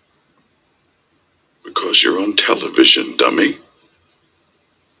 Because you're on television, dummy.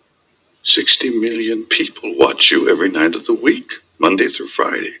 60 million people watch you every night of the week, Monday through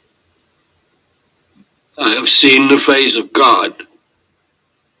Friday. I have seen the face of God.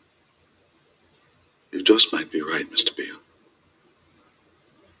 You just might be right, Mr. Beale.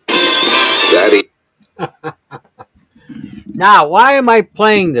 Daddy. Now, why am I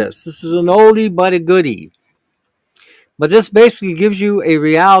playing this? This is an oldie but a goodie. But this basically gives you a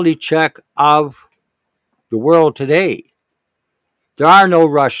reality check of the world today. There are no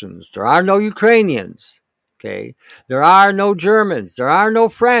Russians. There are no Ukrainians. Okay. There are no Germans. There are no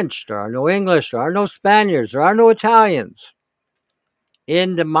French. There are no English. There are no Spaniards. There are no Italians.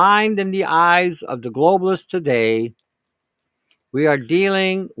 In the mind and the eyes of the globalists today, we are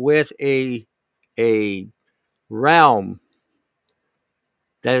dealing with a realm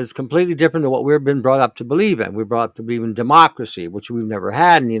that is completely different than what we've been brought up to believe in. We're brought up to believe in democracy, which we've never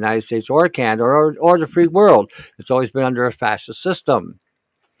had in the United States or Canada or the free world. It's always been under a fascist system.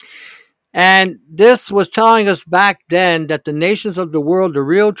 And this was telling us back then that the nations of the world, the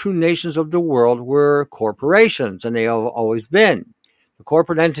real true nations of the world, were corporations, and they have always been. The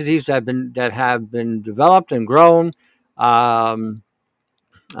corporate entities that have been developed and grown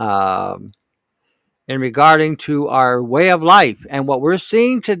in regarding to our way of life. And what we're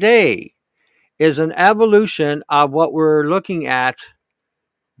seeing today is an evolution of what we're looking at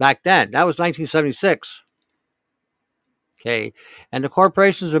back then. That was 1976. Okay. And the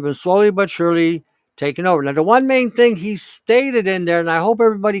corporations have been slowly but surely taken over. Now, the one main thing he stated in there, and I hope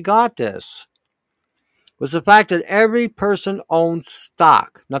everybody got this, was the fact that every person owns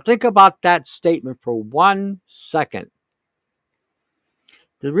stock. Now think about that statement for 1 second.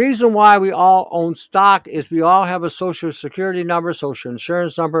 The reason why we all own stock is we all have a social security number, social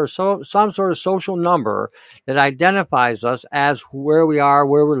insurance number, some sort of social number that identifies us as where we are,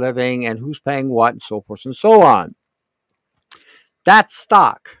 where we're living, and who's paying what, and so forth and so on. That's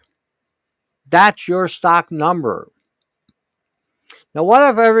stock. That's your stock number. Now,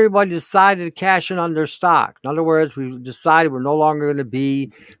 what if everybody decided to cash in on their stock? In other words, we decided we're no longer going to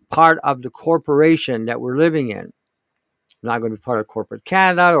be part of the corporation that we're living in. We're not going to be part of corporate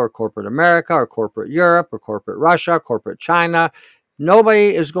Canada or corporate America or corporate Europe or corporate Russia, corporate China.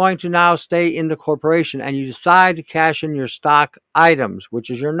 Nobody is going to now stay in the corporation, and you decide to cash in your stock items, which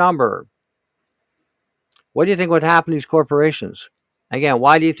is your number. What do you think would happen to these corporations? Again,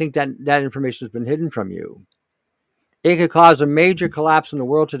 why do you think that information has been hidden from you? It could cause a major collapse in the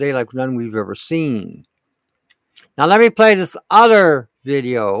world today like none we've ever seen. Now let me play this other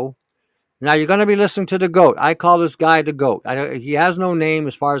video. Now you're going to be listening to the GOAT. I call this guy the GOAT. He has no name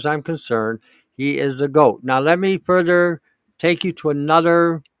as far as I'm concerned. He is a GOAT. Now let me further take you to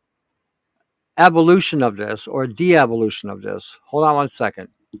another evolution of this or de-evolution of this. Hold on 1 second.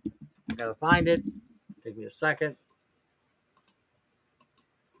 I got to find it. Take me a second.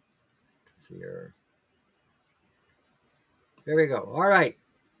 Let's see here. There we go. All right.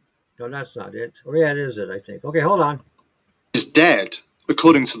 No, that's not it. Oh, yeah, it is it, I think. Okay, hold on. Is dead,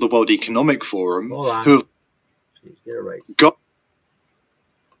 according to the World Economic Forum. Hold on. Who have Jeez, get it right. got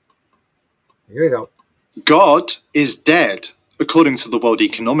Here we go. God is dead, according to the World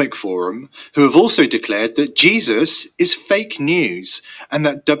Economic Forum, who have also declared that Jesus is fake news and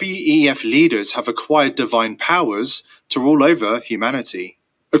that WEF leaders have acquired divine powers to rule over humanity.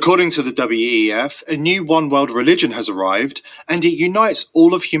 According to the WEF, a new one world religion has arrived, and it unites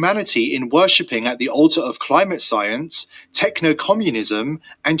all of humanity in worshipping at the altar of climate science, techno-communism,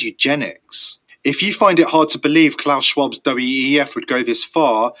 and eugenics. If you find it hard to believe Klaus Schwab's WEF would go this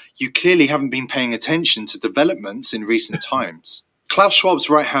far, you clearly haven't been paying attention to developments in recent times. Klaus Schwab's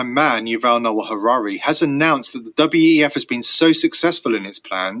right-hand man, Yuval Noah Harari, has announced that the WEF has been so successful in its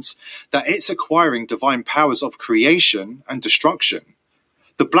plans that it's acquiring divine powers of creation and destruction.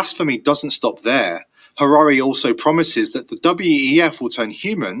 The blasphemy doesn't stop there. Harari also promises that the WEF will turn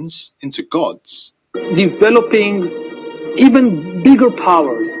humans into gods. Developing even bigger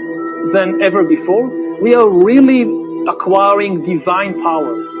powers than ever before. We are really acquiring divine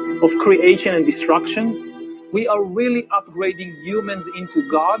powers of creation and destruction. We are really upgrading humans into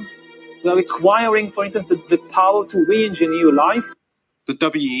gods. We are acquiring, for instance, the power to re-engineer life. The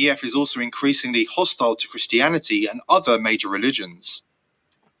WEF is also increasingly hostile to Christianity and other major religions.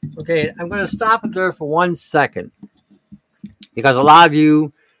 Okay, I'm going to stop it there for 1 second because a lot of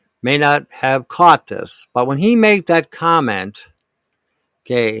you may not have caught this. But when he made that comment,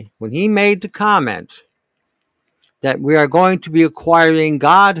 when he made the comment that we are going to be acquiring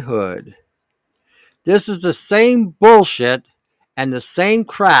godhood, this is the same bullshit and the same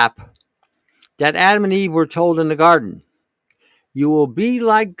crap that Adam and Eve were told in the garden. You will be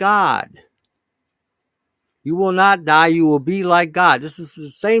like God. You will not die. You will be like God. This is the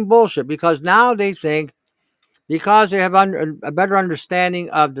same bullshit because now they think, because they have a better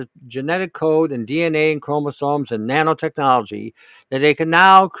understanding of the genetic code and DNA and chromosomes and nanotechnology, that they can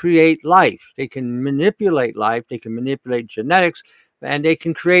now create life. They can manipulate life. They can manipulate genetics, and they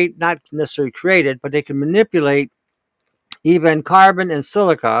can create, not necessarily create it, but they can manipulate even carbon and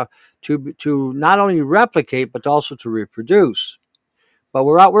silica to not only replicate, but also to reproduce. But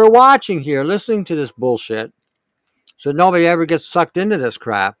we're watching here, listening to this bullshit, so nobody ever gets sucked into this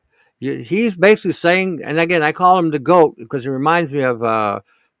crap. He's basically saying, and again, I call him the GOAT because he reminds me of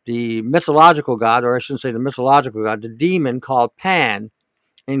the mythological god, or I shouldn't say the mythological god, the demon called Pan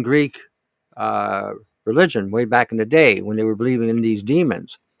in Greek religion way back in the day when they were believing in these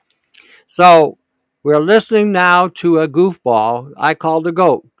demons. So we're listening now to a goofball I call the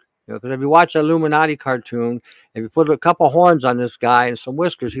GOAT. Because if you watch an Illuminati cartoon, if you put a couple horns on this guy and some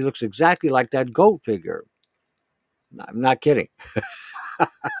whiskers, he looks exactly like that goat figure. I'm not kidding.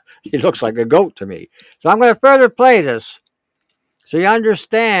 He looks like a goat to me. So I'm going to further play this so you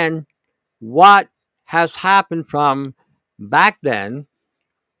understand what has happened from back then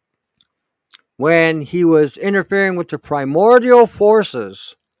when he was interfering with the primordial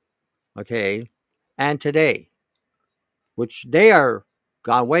forces, and today, which they are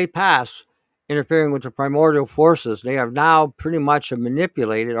gone way past interfering with the primordial forces. They are now pretty much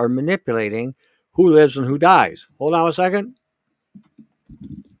manipulating who lives and who dies. Hold on a second.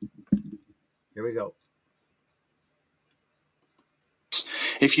 Here we go.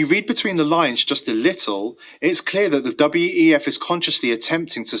 If you read between the lines just a little, it's clear that the WEF is consciously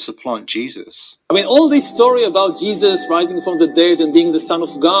attempting to supplant Jesus. I mean, all this story about Jesus rising from the dead and being the Son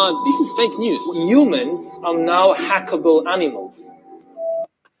of God, this is fake news. Humans are now hackable animals.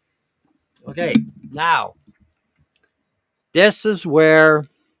 Okay, now, this is where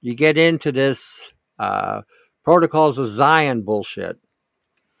you get into this Protocols of Zion bullshit.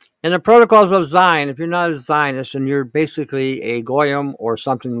 In the Protocols of Zion, if you're not a Zionist, then you're basically a Goyim or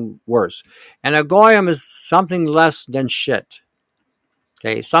something worse. And a Goyim is something less than shit.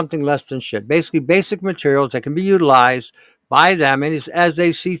 Okay, something less than shit. Basically, basic materials that can be utilized by them as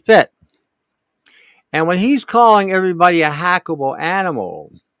they see fit. And when he's calling everybody a hackable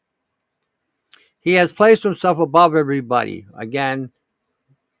animal, he has placed himself above everybody. Again,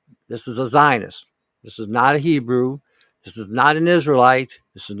 this is a Zionist. This is not a Hebrew. This is not an Israelite.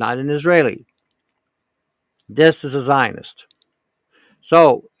 This is not an Israeli. This is a Zionist.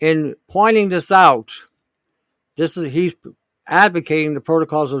 So, in pointing this out, he's advocating the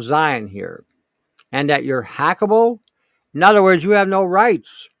Protocols of Zion here, and that you're hackable. In other words, you have no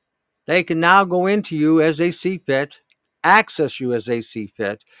rights. They can now go into you as they see fit, access you as they see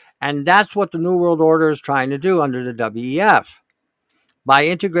fit, and that's what the New World Order is trying to do under the WEF by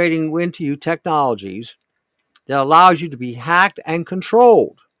integrating into you technologies that allows you to be hacked and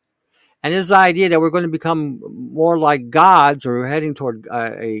controlled. And this idea that we're going to become more like gods, or we're heading toward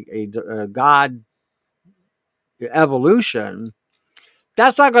a God evolution,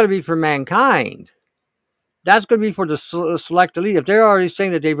 that's not going to be for mankind. That's going to be for the select elite. If they're already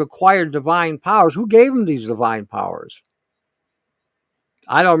saying that they've acquired divine powers, who gave them these divine powers?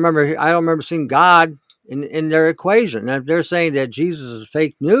 I don't remember seeing God in their equation. And if they're saying that Jesus is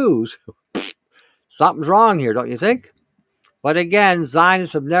fake news, something's wrong here, don't you think? But again,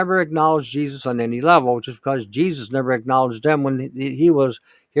 Zionists have never acknowledged Jesus on any level, just because Jesus never acknowledged them when he was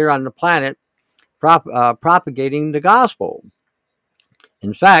here on the planet propagating the gospel.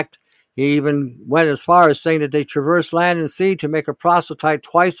 In fact, he even went as far as saying that they traverse land and sea to make a proselyte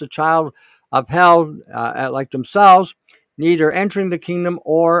twice a child of hell like themselves, neither entering the kingdom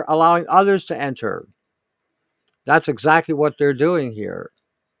or allowing others to enter. That's exactly what they're doing here.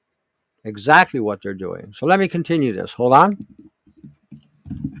 Exactly what they're doing. So let me continue this. Hold on.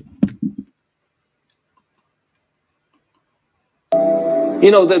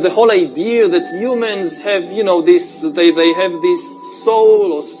 The whole idea that humans have, this, they have this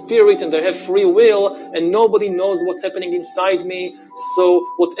soul or spirit and they have free will and nobody knows what's happening inside me. So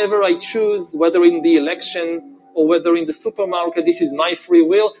whatever I choose, whether in the election or whether in the supermarket, this is my free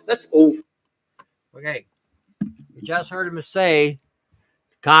will, that's over. Okay. You just heard him say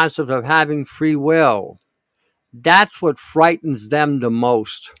the concept of having free will. That's what frightens them the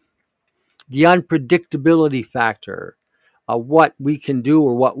most. The unpredictability factor of what we can do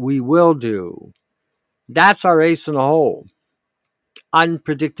or what we will do. That's our ace in the hole.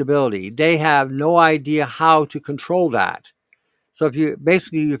 Unpredictability. They have no idea how to control that. So if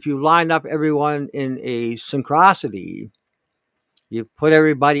you line up everyone in a synchronicity, you put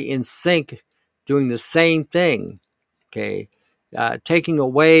everybody in sync doing the same thing, okay, taking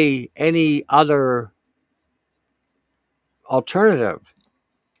away any other alternative.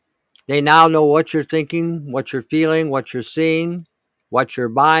 They now know what you're thinking, what you're feeling, what you're seeing, what you're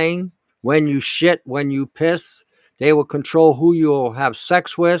buying, when you shit, when you piss. They will control who you'll have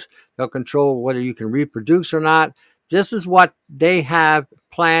sex with. They'll control whether you can reproduce or not. This is what they have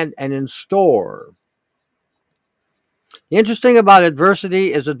planned and in store. The interesting about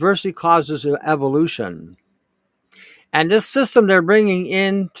adversity is adversity causes evolution. And this system they're bringing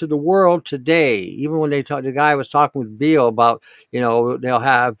into the world today, even when the guy was talking with Beale about, they'll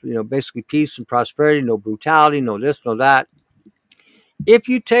have, basically peace and prosperity, no brutality, no this, no that. If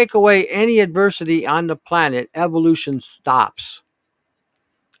you take away any adversity on the planet, evolution stops.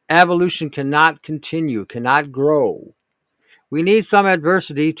 Evolution cannot continue, cannot grow. We need some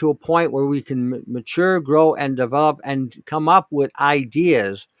adversity to a point where we can mature, grow, and develop and come up with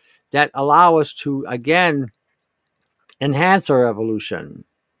ideas that allow us to, again, enhance our evolution.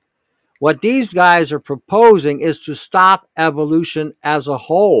 What these guys are proposing is to stop evolution as a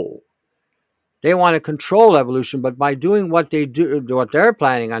whole. They want to control evolution, but by doing what they're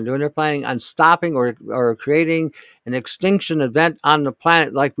planning on doing, they're planning on stopping or creating an extinction event on the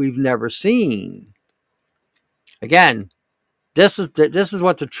planet like we've never seen. Again, this is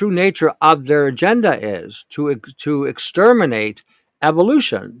what the true nature of their agenda is, to exterminate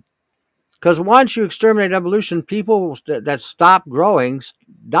evolution. Because once you exterminate evolution, people that stop growing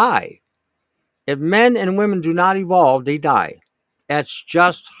die. If men and women do not evolve, they die. That's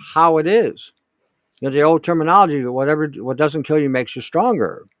just how it is. The old terminology, what doesn't kill you makes you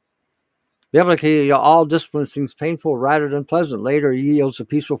stronger. Biblically, all discipline seems painful rather than pleasant. Later, it yields the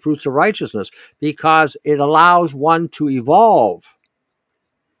peaceful fruits of righteousness because it allows one to evolve.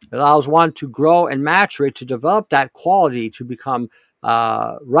 It allows one to grow and maturate, to develop that quality to become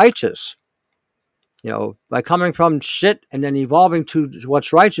righteous. By coming from shit and then evolving to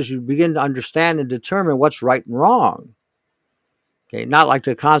what's righteous, you begin to understand and determine what's right and wrong. Okay, not like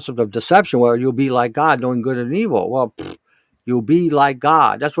the concept of deception where you'll be like God, knowing good and evil. Well, you'll be like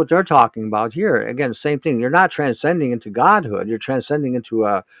God. That's what they're talking about here. Again, same thing. You're not transcending into godhood. You're transcending into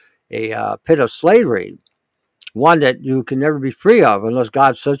a pit of slavery, one that you can never be free of unless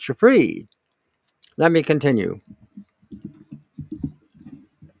God sets you free. Let me continue.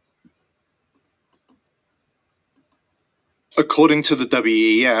 According to the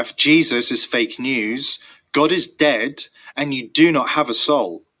WEF, Jesus is fake news, God is dead, and you do not have a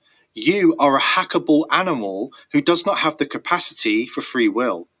soul. You are a hackable animal who does not have the capacity for free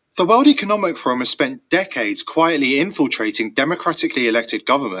will. The World Economic Forum has spent decades quietly infiltrating democratically elected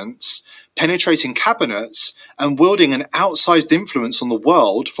governments, penetrating cabinets, and wielding an outsized influence on the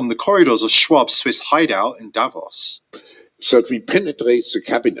world from the corridors of Schwab's Swiss hideout in Davos. So that we penetrate the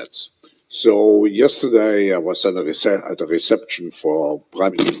cabinets. So yesterday I was at a reception for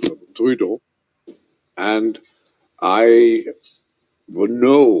Prime Minister Trudeau, and I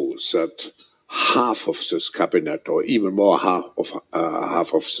know that half of this cabinet, or even more half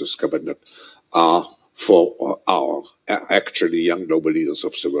of this cabinet, are actually young global leaders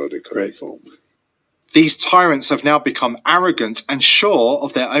of the World Economic Forum. These tyrants have now become arrogant and sure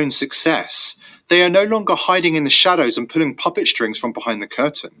of their own success. They are no longer hiding in the shadows and pulling puppet strings from behind the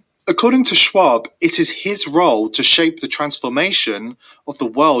curtain. According to Schwab, it is his role to shape the transformation of the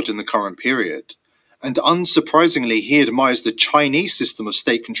world in the current period. And unsurprisingly, he admires the Chinese system of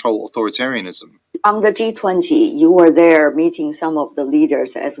state-control authoritarianism. On the G20, you were there meeting some of the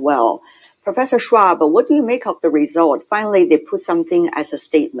leaders as well. Professor Schwab, what do you make of the result? Finally, they put something as a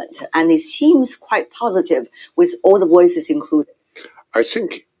statement, and it seems quite positive with all the voices included. I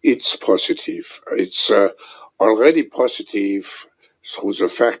think it's positive. It's already positive through the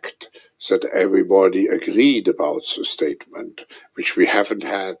fact that everybody agreed about the statement, which we haven't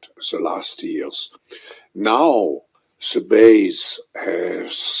had the last years. Now the base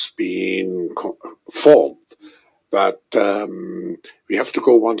has been formed, but we have to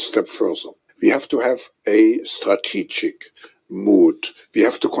go one step further. We have to have a strategic mood. We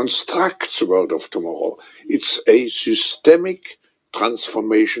have to construct the world of tomorrow. It's a systemic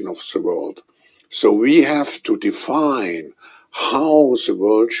transformation of the world. So we have to define how the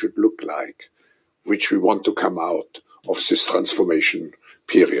world should look like, which we want to come out of this transformation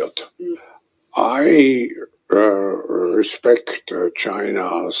period. I respect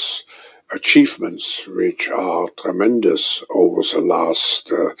China's achievements, which are tremendous over the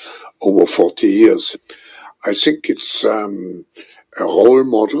last over 40 years. I think it's a role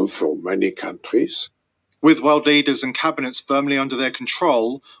model for many countries. With world leaders and cabinets firmly under their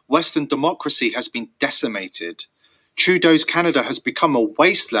control, Western democracy has been decimated. Trudeau's Canada has become a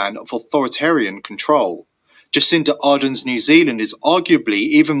wasteland of authoritarian control. Jacinda Ardern's New Zealand is arguably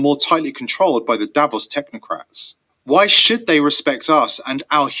even more tightly controlled by the Davos technocrats. Why should they respect us and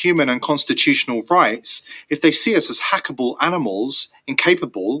our human and constitutional rights if they see us as hackable animals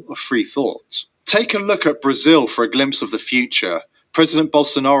incapable of free thought? Take a look at Brazil for a glimpse of the future. President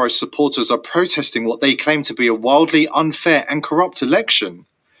Bolsonaro's supporters are protesting what they claim to be a wildly unfair and corrupt election.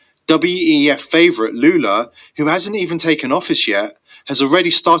 WEF favourite Lula, who hasn't even taken office yet, has already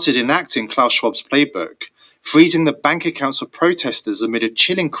started enacting Klaus Schwab's playbook, freezing the bank accounts of protesters amid a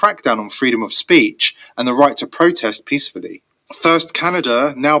chilling crackdown on freedom of speech and the right to protest peacefully. First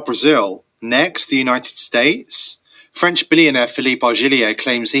Canada, now Brazil. Next, the United States. French billionaire Philippe Agillier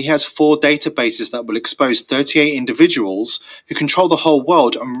claims he has 4 databases that will expose 38 individuals who control the whole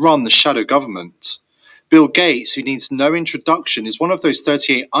world and run the shadow government. Bill Gates, who needs no introduction, is one of those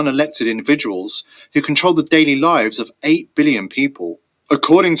 38 unelected individuals who control the daily lives of 8 billion people.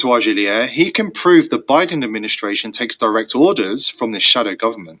 According to Agillier, he can prove the Biden administration takes direct orders from this shadow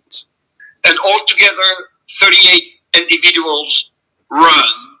government. And altogether, 38 individuals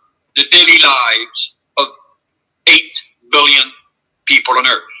run the daily lives of 8 billion people on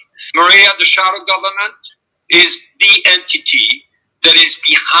Earth. Maria, the shadow government is the entity that is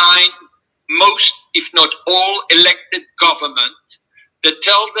behind most, if not all, elected government that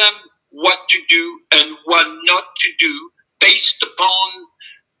tell them what to do and what not to do based upon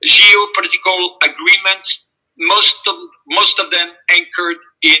geopolitical agreements, most of them anchored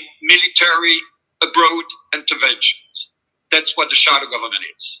in military abroad interventions. That's what the shadow government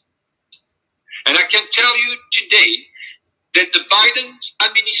is. And I can tell you today that the Biden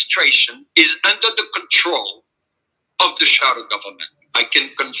administration is under the control of the shadow government. I can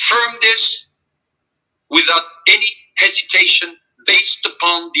confirm this without any hesitation based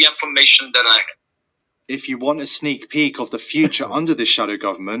upon the information that I have. If you want a sneak peek of the future under this shadow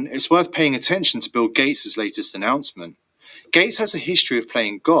government, it's worth paying attention to Bill Gates' latest announcement. Gates has a history of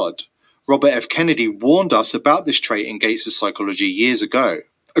playing God. Robert F. Kennedy warned us about this trait in Gates' psychology years ago.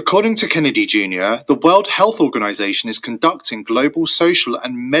 According to Kennedy Jr., the World Health Organization is conducting global social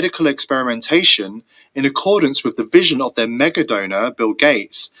and medical experimentation in accordance with the vision of their mega donor, Bill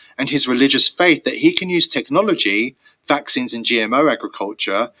Gates, and his religious faith that he can use technology, vaccines and GMO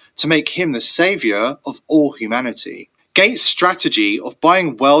agriculture, to make him the savior of all humanity. Gates' strategy of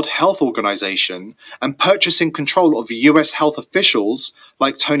buying World Health Organization and purchasing control of US health officials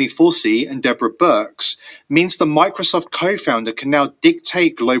like Tony Fauci and Deborah Birx means the Microsoft co-founder can now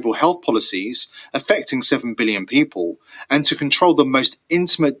dictate global health policies affecting 7 billion people and to control the most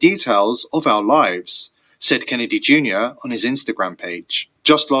intimate details of our lives, said Kennedy Jr. on his Instagram page.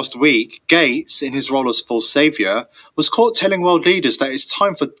 Just last week, Gates, in his role as false savior, was caught telling world leaders that it's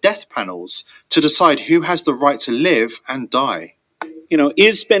time for death panels to decide who has the right to live and die.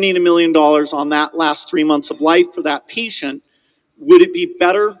 Is spending $1 million on that last 3 months of life for that patient, would it be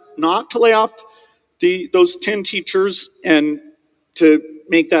better not to lay off those 10 teachers and to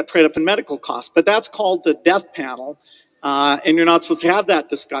make that trade-off in medical costs? But that's called the death panel, and you're not supposed to have that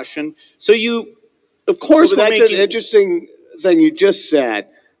discussion. So of course, well, that's an interesting thing you just said,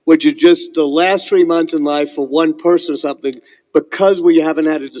 which is just the last 3 months in life for one person or something, because we haven't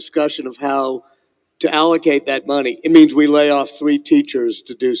had a discussion of how to allocate that money. It means we lay off 3 teachers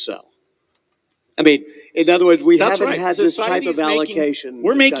to do so. I mean, in other words, we haven't had this type of allocation.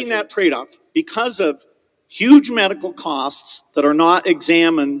 We're making that trade-off because of huge medical costs that are not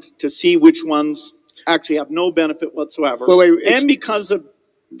examined to see which ones actually have no benefit whatsoever. And because of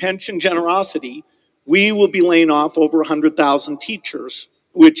pension generosity, we will be laying off over 100,000 teachers,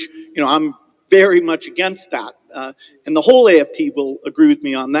 which, I'm very much against that. And the whole AFT will agree with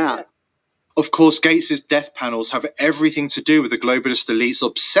me on that. Of course, Gates' death panels have everything to do with the globalist elite's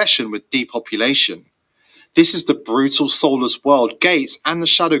obsession with depopulation. This is the brutal, soulless world Gates and the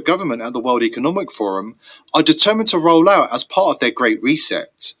shadow government at the World Economic Forum are determined to roll out as part of their Great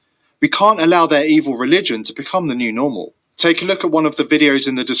Reset. We can't allow their evil religion to become the new normal. Take a look at one of the videos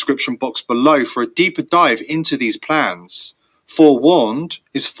in the description box below for a deeper dive into these plans. Forewarned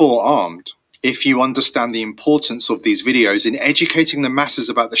is forearmed. If you understand the importance of these videos in educating the masses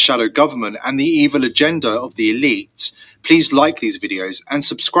about the shadow government and the evil agenda of the elite, please like these videos and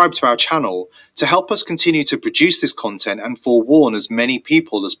subscribe to our channel to help us continue to produce this content and forewarn as many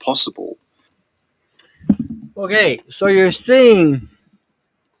people as possible. Okay, so you're seeing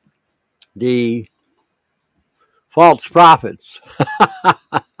the false prophets,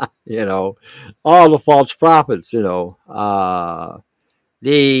 all the false prophets, the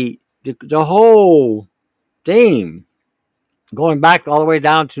whole theme going back all the way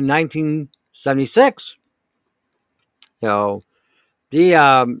down to 1976,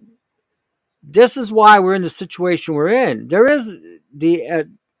 this is why we're in the situation we're in. There is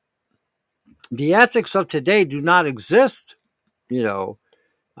the ethics of today do not exist, we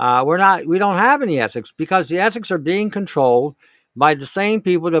don't have any ethics because the ethics are being controlled by the same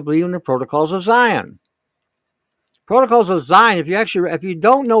people that believe in the protocols of Zion. Protocols of Zion, if you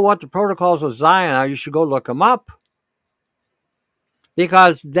don't know what the protocols of Zion are, you should go look them up.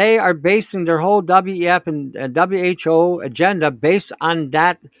 Because they are basing their whole WEF and WHO agenda based on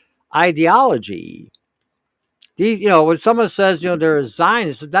that ideology. When someone says, they're a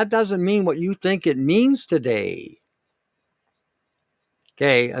Zionist, that doesn't mean what you think it means today.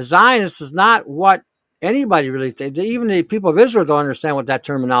 Okay, a Zionist is not what anybody really thinks. Even the people of Israel don't understand what that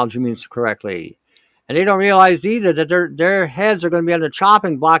terminology means correctly. And they don't realize either that their heads are going to be on the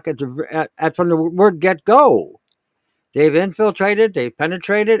chopping block from the word get-go. They've infiltrated, they've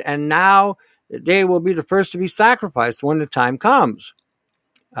penetrated, and now they will be the first to be sacrificed when the time comes.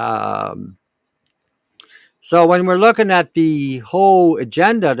 So when we're looking at the whole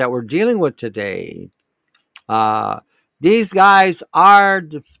agenda that we're dealing with today, these guys are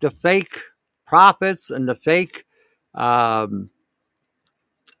the fake prophets and the fake,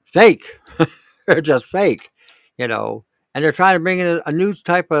 they're just fake, and they're trying to bring in a new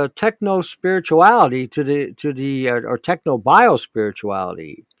type of techno spirituality or techno bio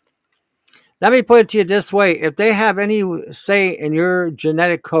spirituality. Let me put it to you this way: if they have any say in your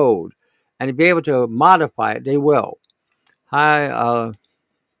genetic code and be able to modify it, they will.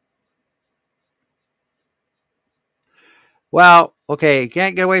 Well, Okay, you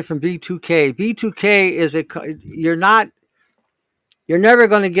can't get away from V2K. V2K is you're never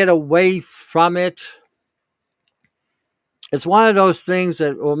going to get away from it. It's one of those things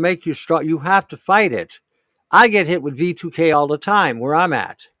that will make you strong. You have to fight it. I get hit with V2K all the time where I'm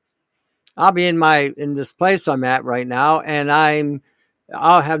at. I'll be in this place I'm at right now, and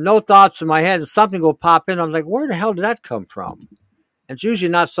I'll have no thoughts in my head, and something will pop in. I'm like, where the hell did that come from? And it's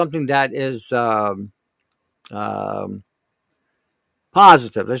usually not something that is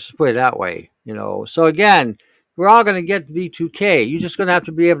positive. Let's just put it that way. So again, we're all going to get V2K. You're just going to have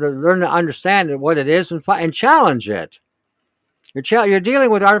to be able to learn to understand what it is and challenge it. You're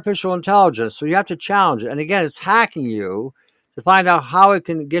dealing with artificial intelligence, so you have to challenge it. And again, it's hacking you to find out how it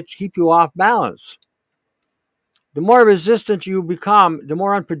can keep you off balance. The more resistant you become, the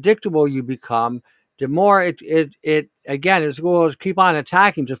more unpredictable you become, the more it again, its goal is keep on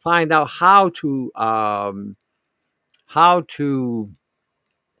attacking to find out how to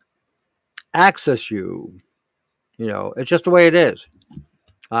access you. It's just the way it is.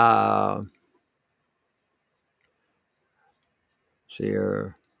 See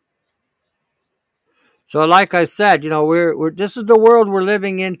here. So, like I said, this is the world we're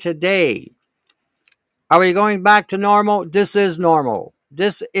living in today. Are we going back to normal? This is normal.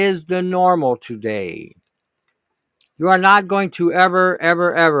 This is the normal today. You are not going to ever,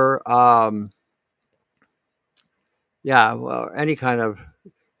 any kind of,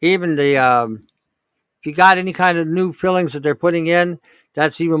 even if you got any kind of new fillings that they're putting in,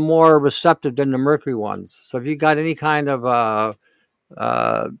 that's even more receptive than the mercury ones. So if you got any kind of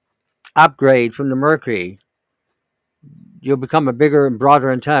upgrade from the mercury, you'll become a bigger and broader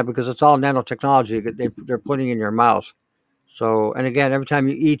antenna because it's all nanotechnology that they're putting in your mouth. So, and again, every time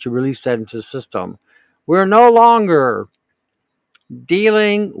you eat, you release that into the system. We're no longer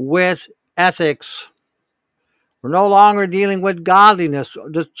dealing with ethics. We're no longer dealing with godliness.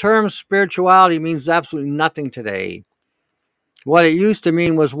 The term spirituality means absolutely nothing today. What it used to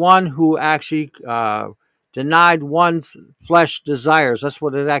mean was one who actually denied one's flesh desires. That's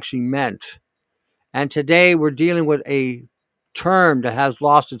what it actually meant. And today we're dealing with a term that has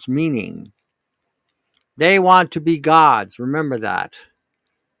lost its meaning. They want to be gods. Remember that.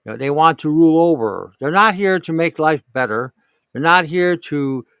 They want to rule over. They're not here to make life better. They're not here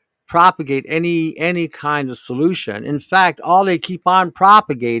to propagate any kind of solution. In fact, all they keep on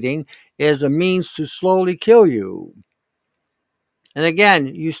propagating is a means to slowly kill you. And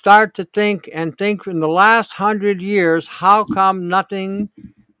again, you start to think in the last 100 years, how come nothing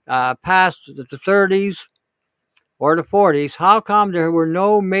past the 30s or the 40s, how come there were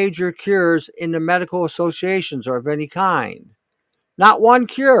no major cures in the medical associations or of any kind? Not one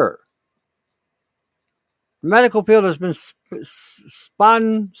cure. The medical field has been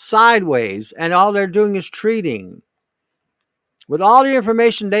spun sideways, and all they're doing is treating. With all the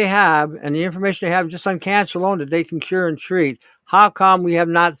information they have, and the information they have just on cancer alone that they can cure and treat, how come we have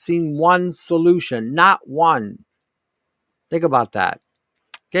not seen one solution? Not one. Think about that.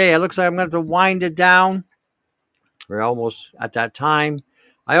 Okay, it looks like I'm going to have to wind it down. We're almost at that time.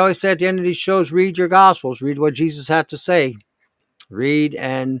 I always say at the end of these shows, read your Gospels. Read what Jesus had to say. Read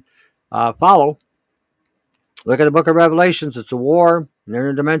and follow. Look at the book of Revelations. It's a war, an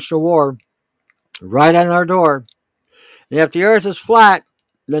interdimensional war, right on our door. And if the earth is flat,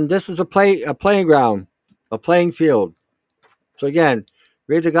 then this is a playing ground, a playing field. So again,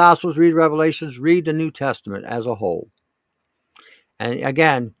 read the Gospels, read Revelations, read the New Testament as a whole. And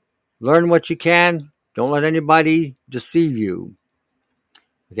again, learn what you can. Don't let anybody deceive you.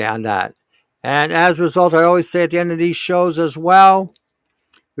 Okay, on that. And as a result, I always say at the end of these shows as well,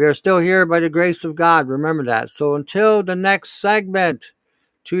 we are still here by the grace of God. Remember that. So until the next segment,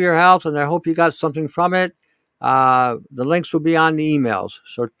 to your health, and I hope you got something from it. The links will be on the emails,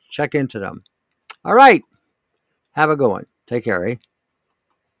 so check into them. All right. Have a good one. Take care, eh?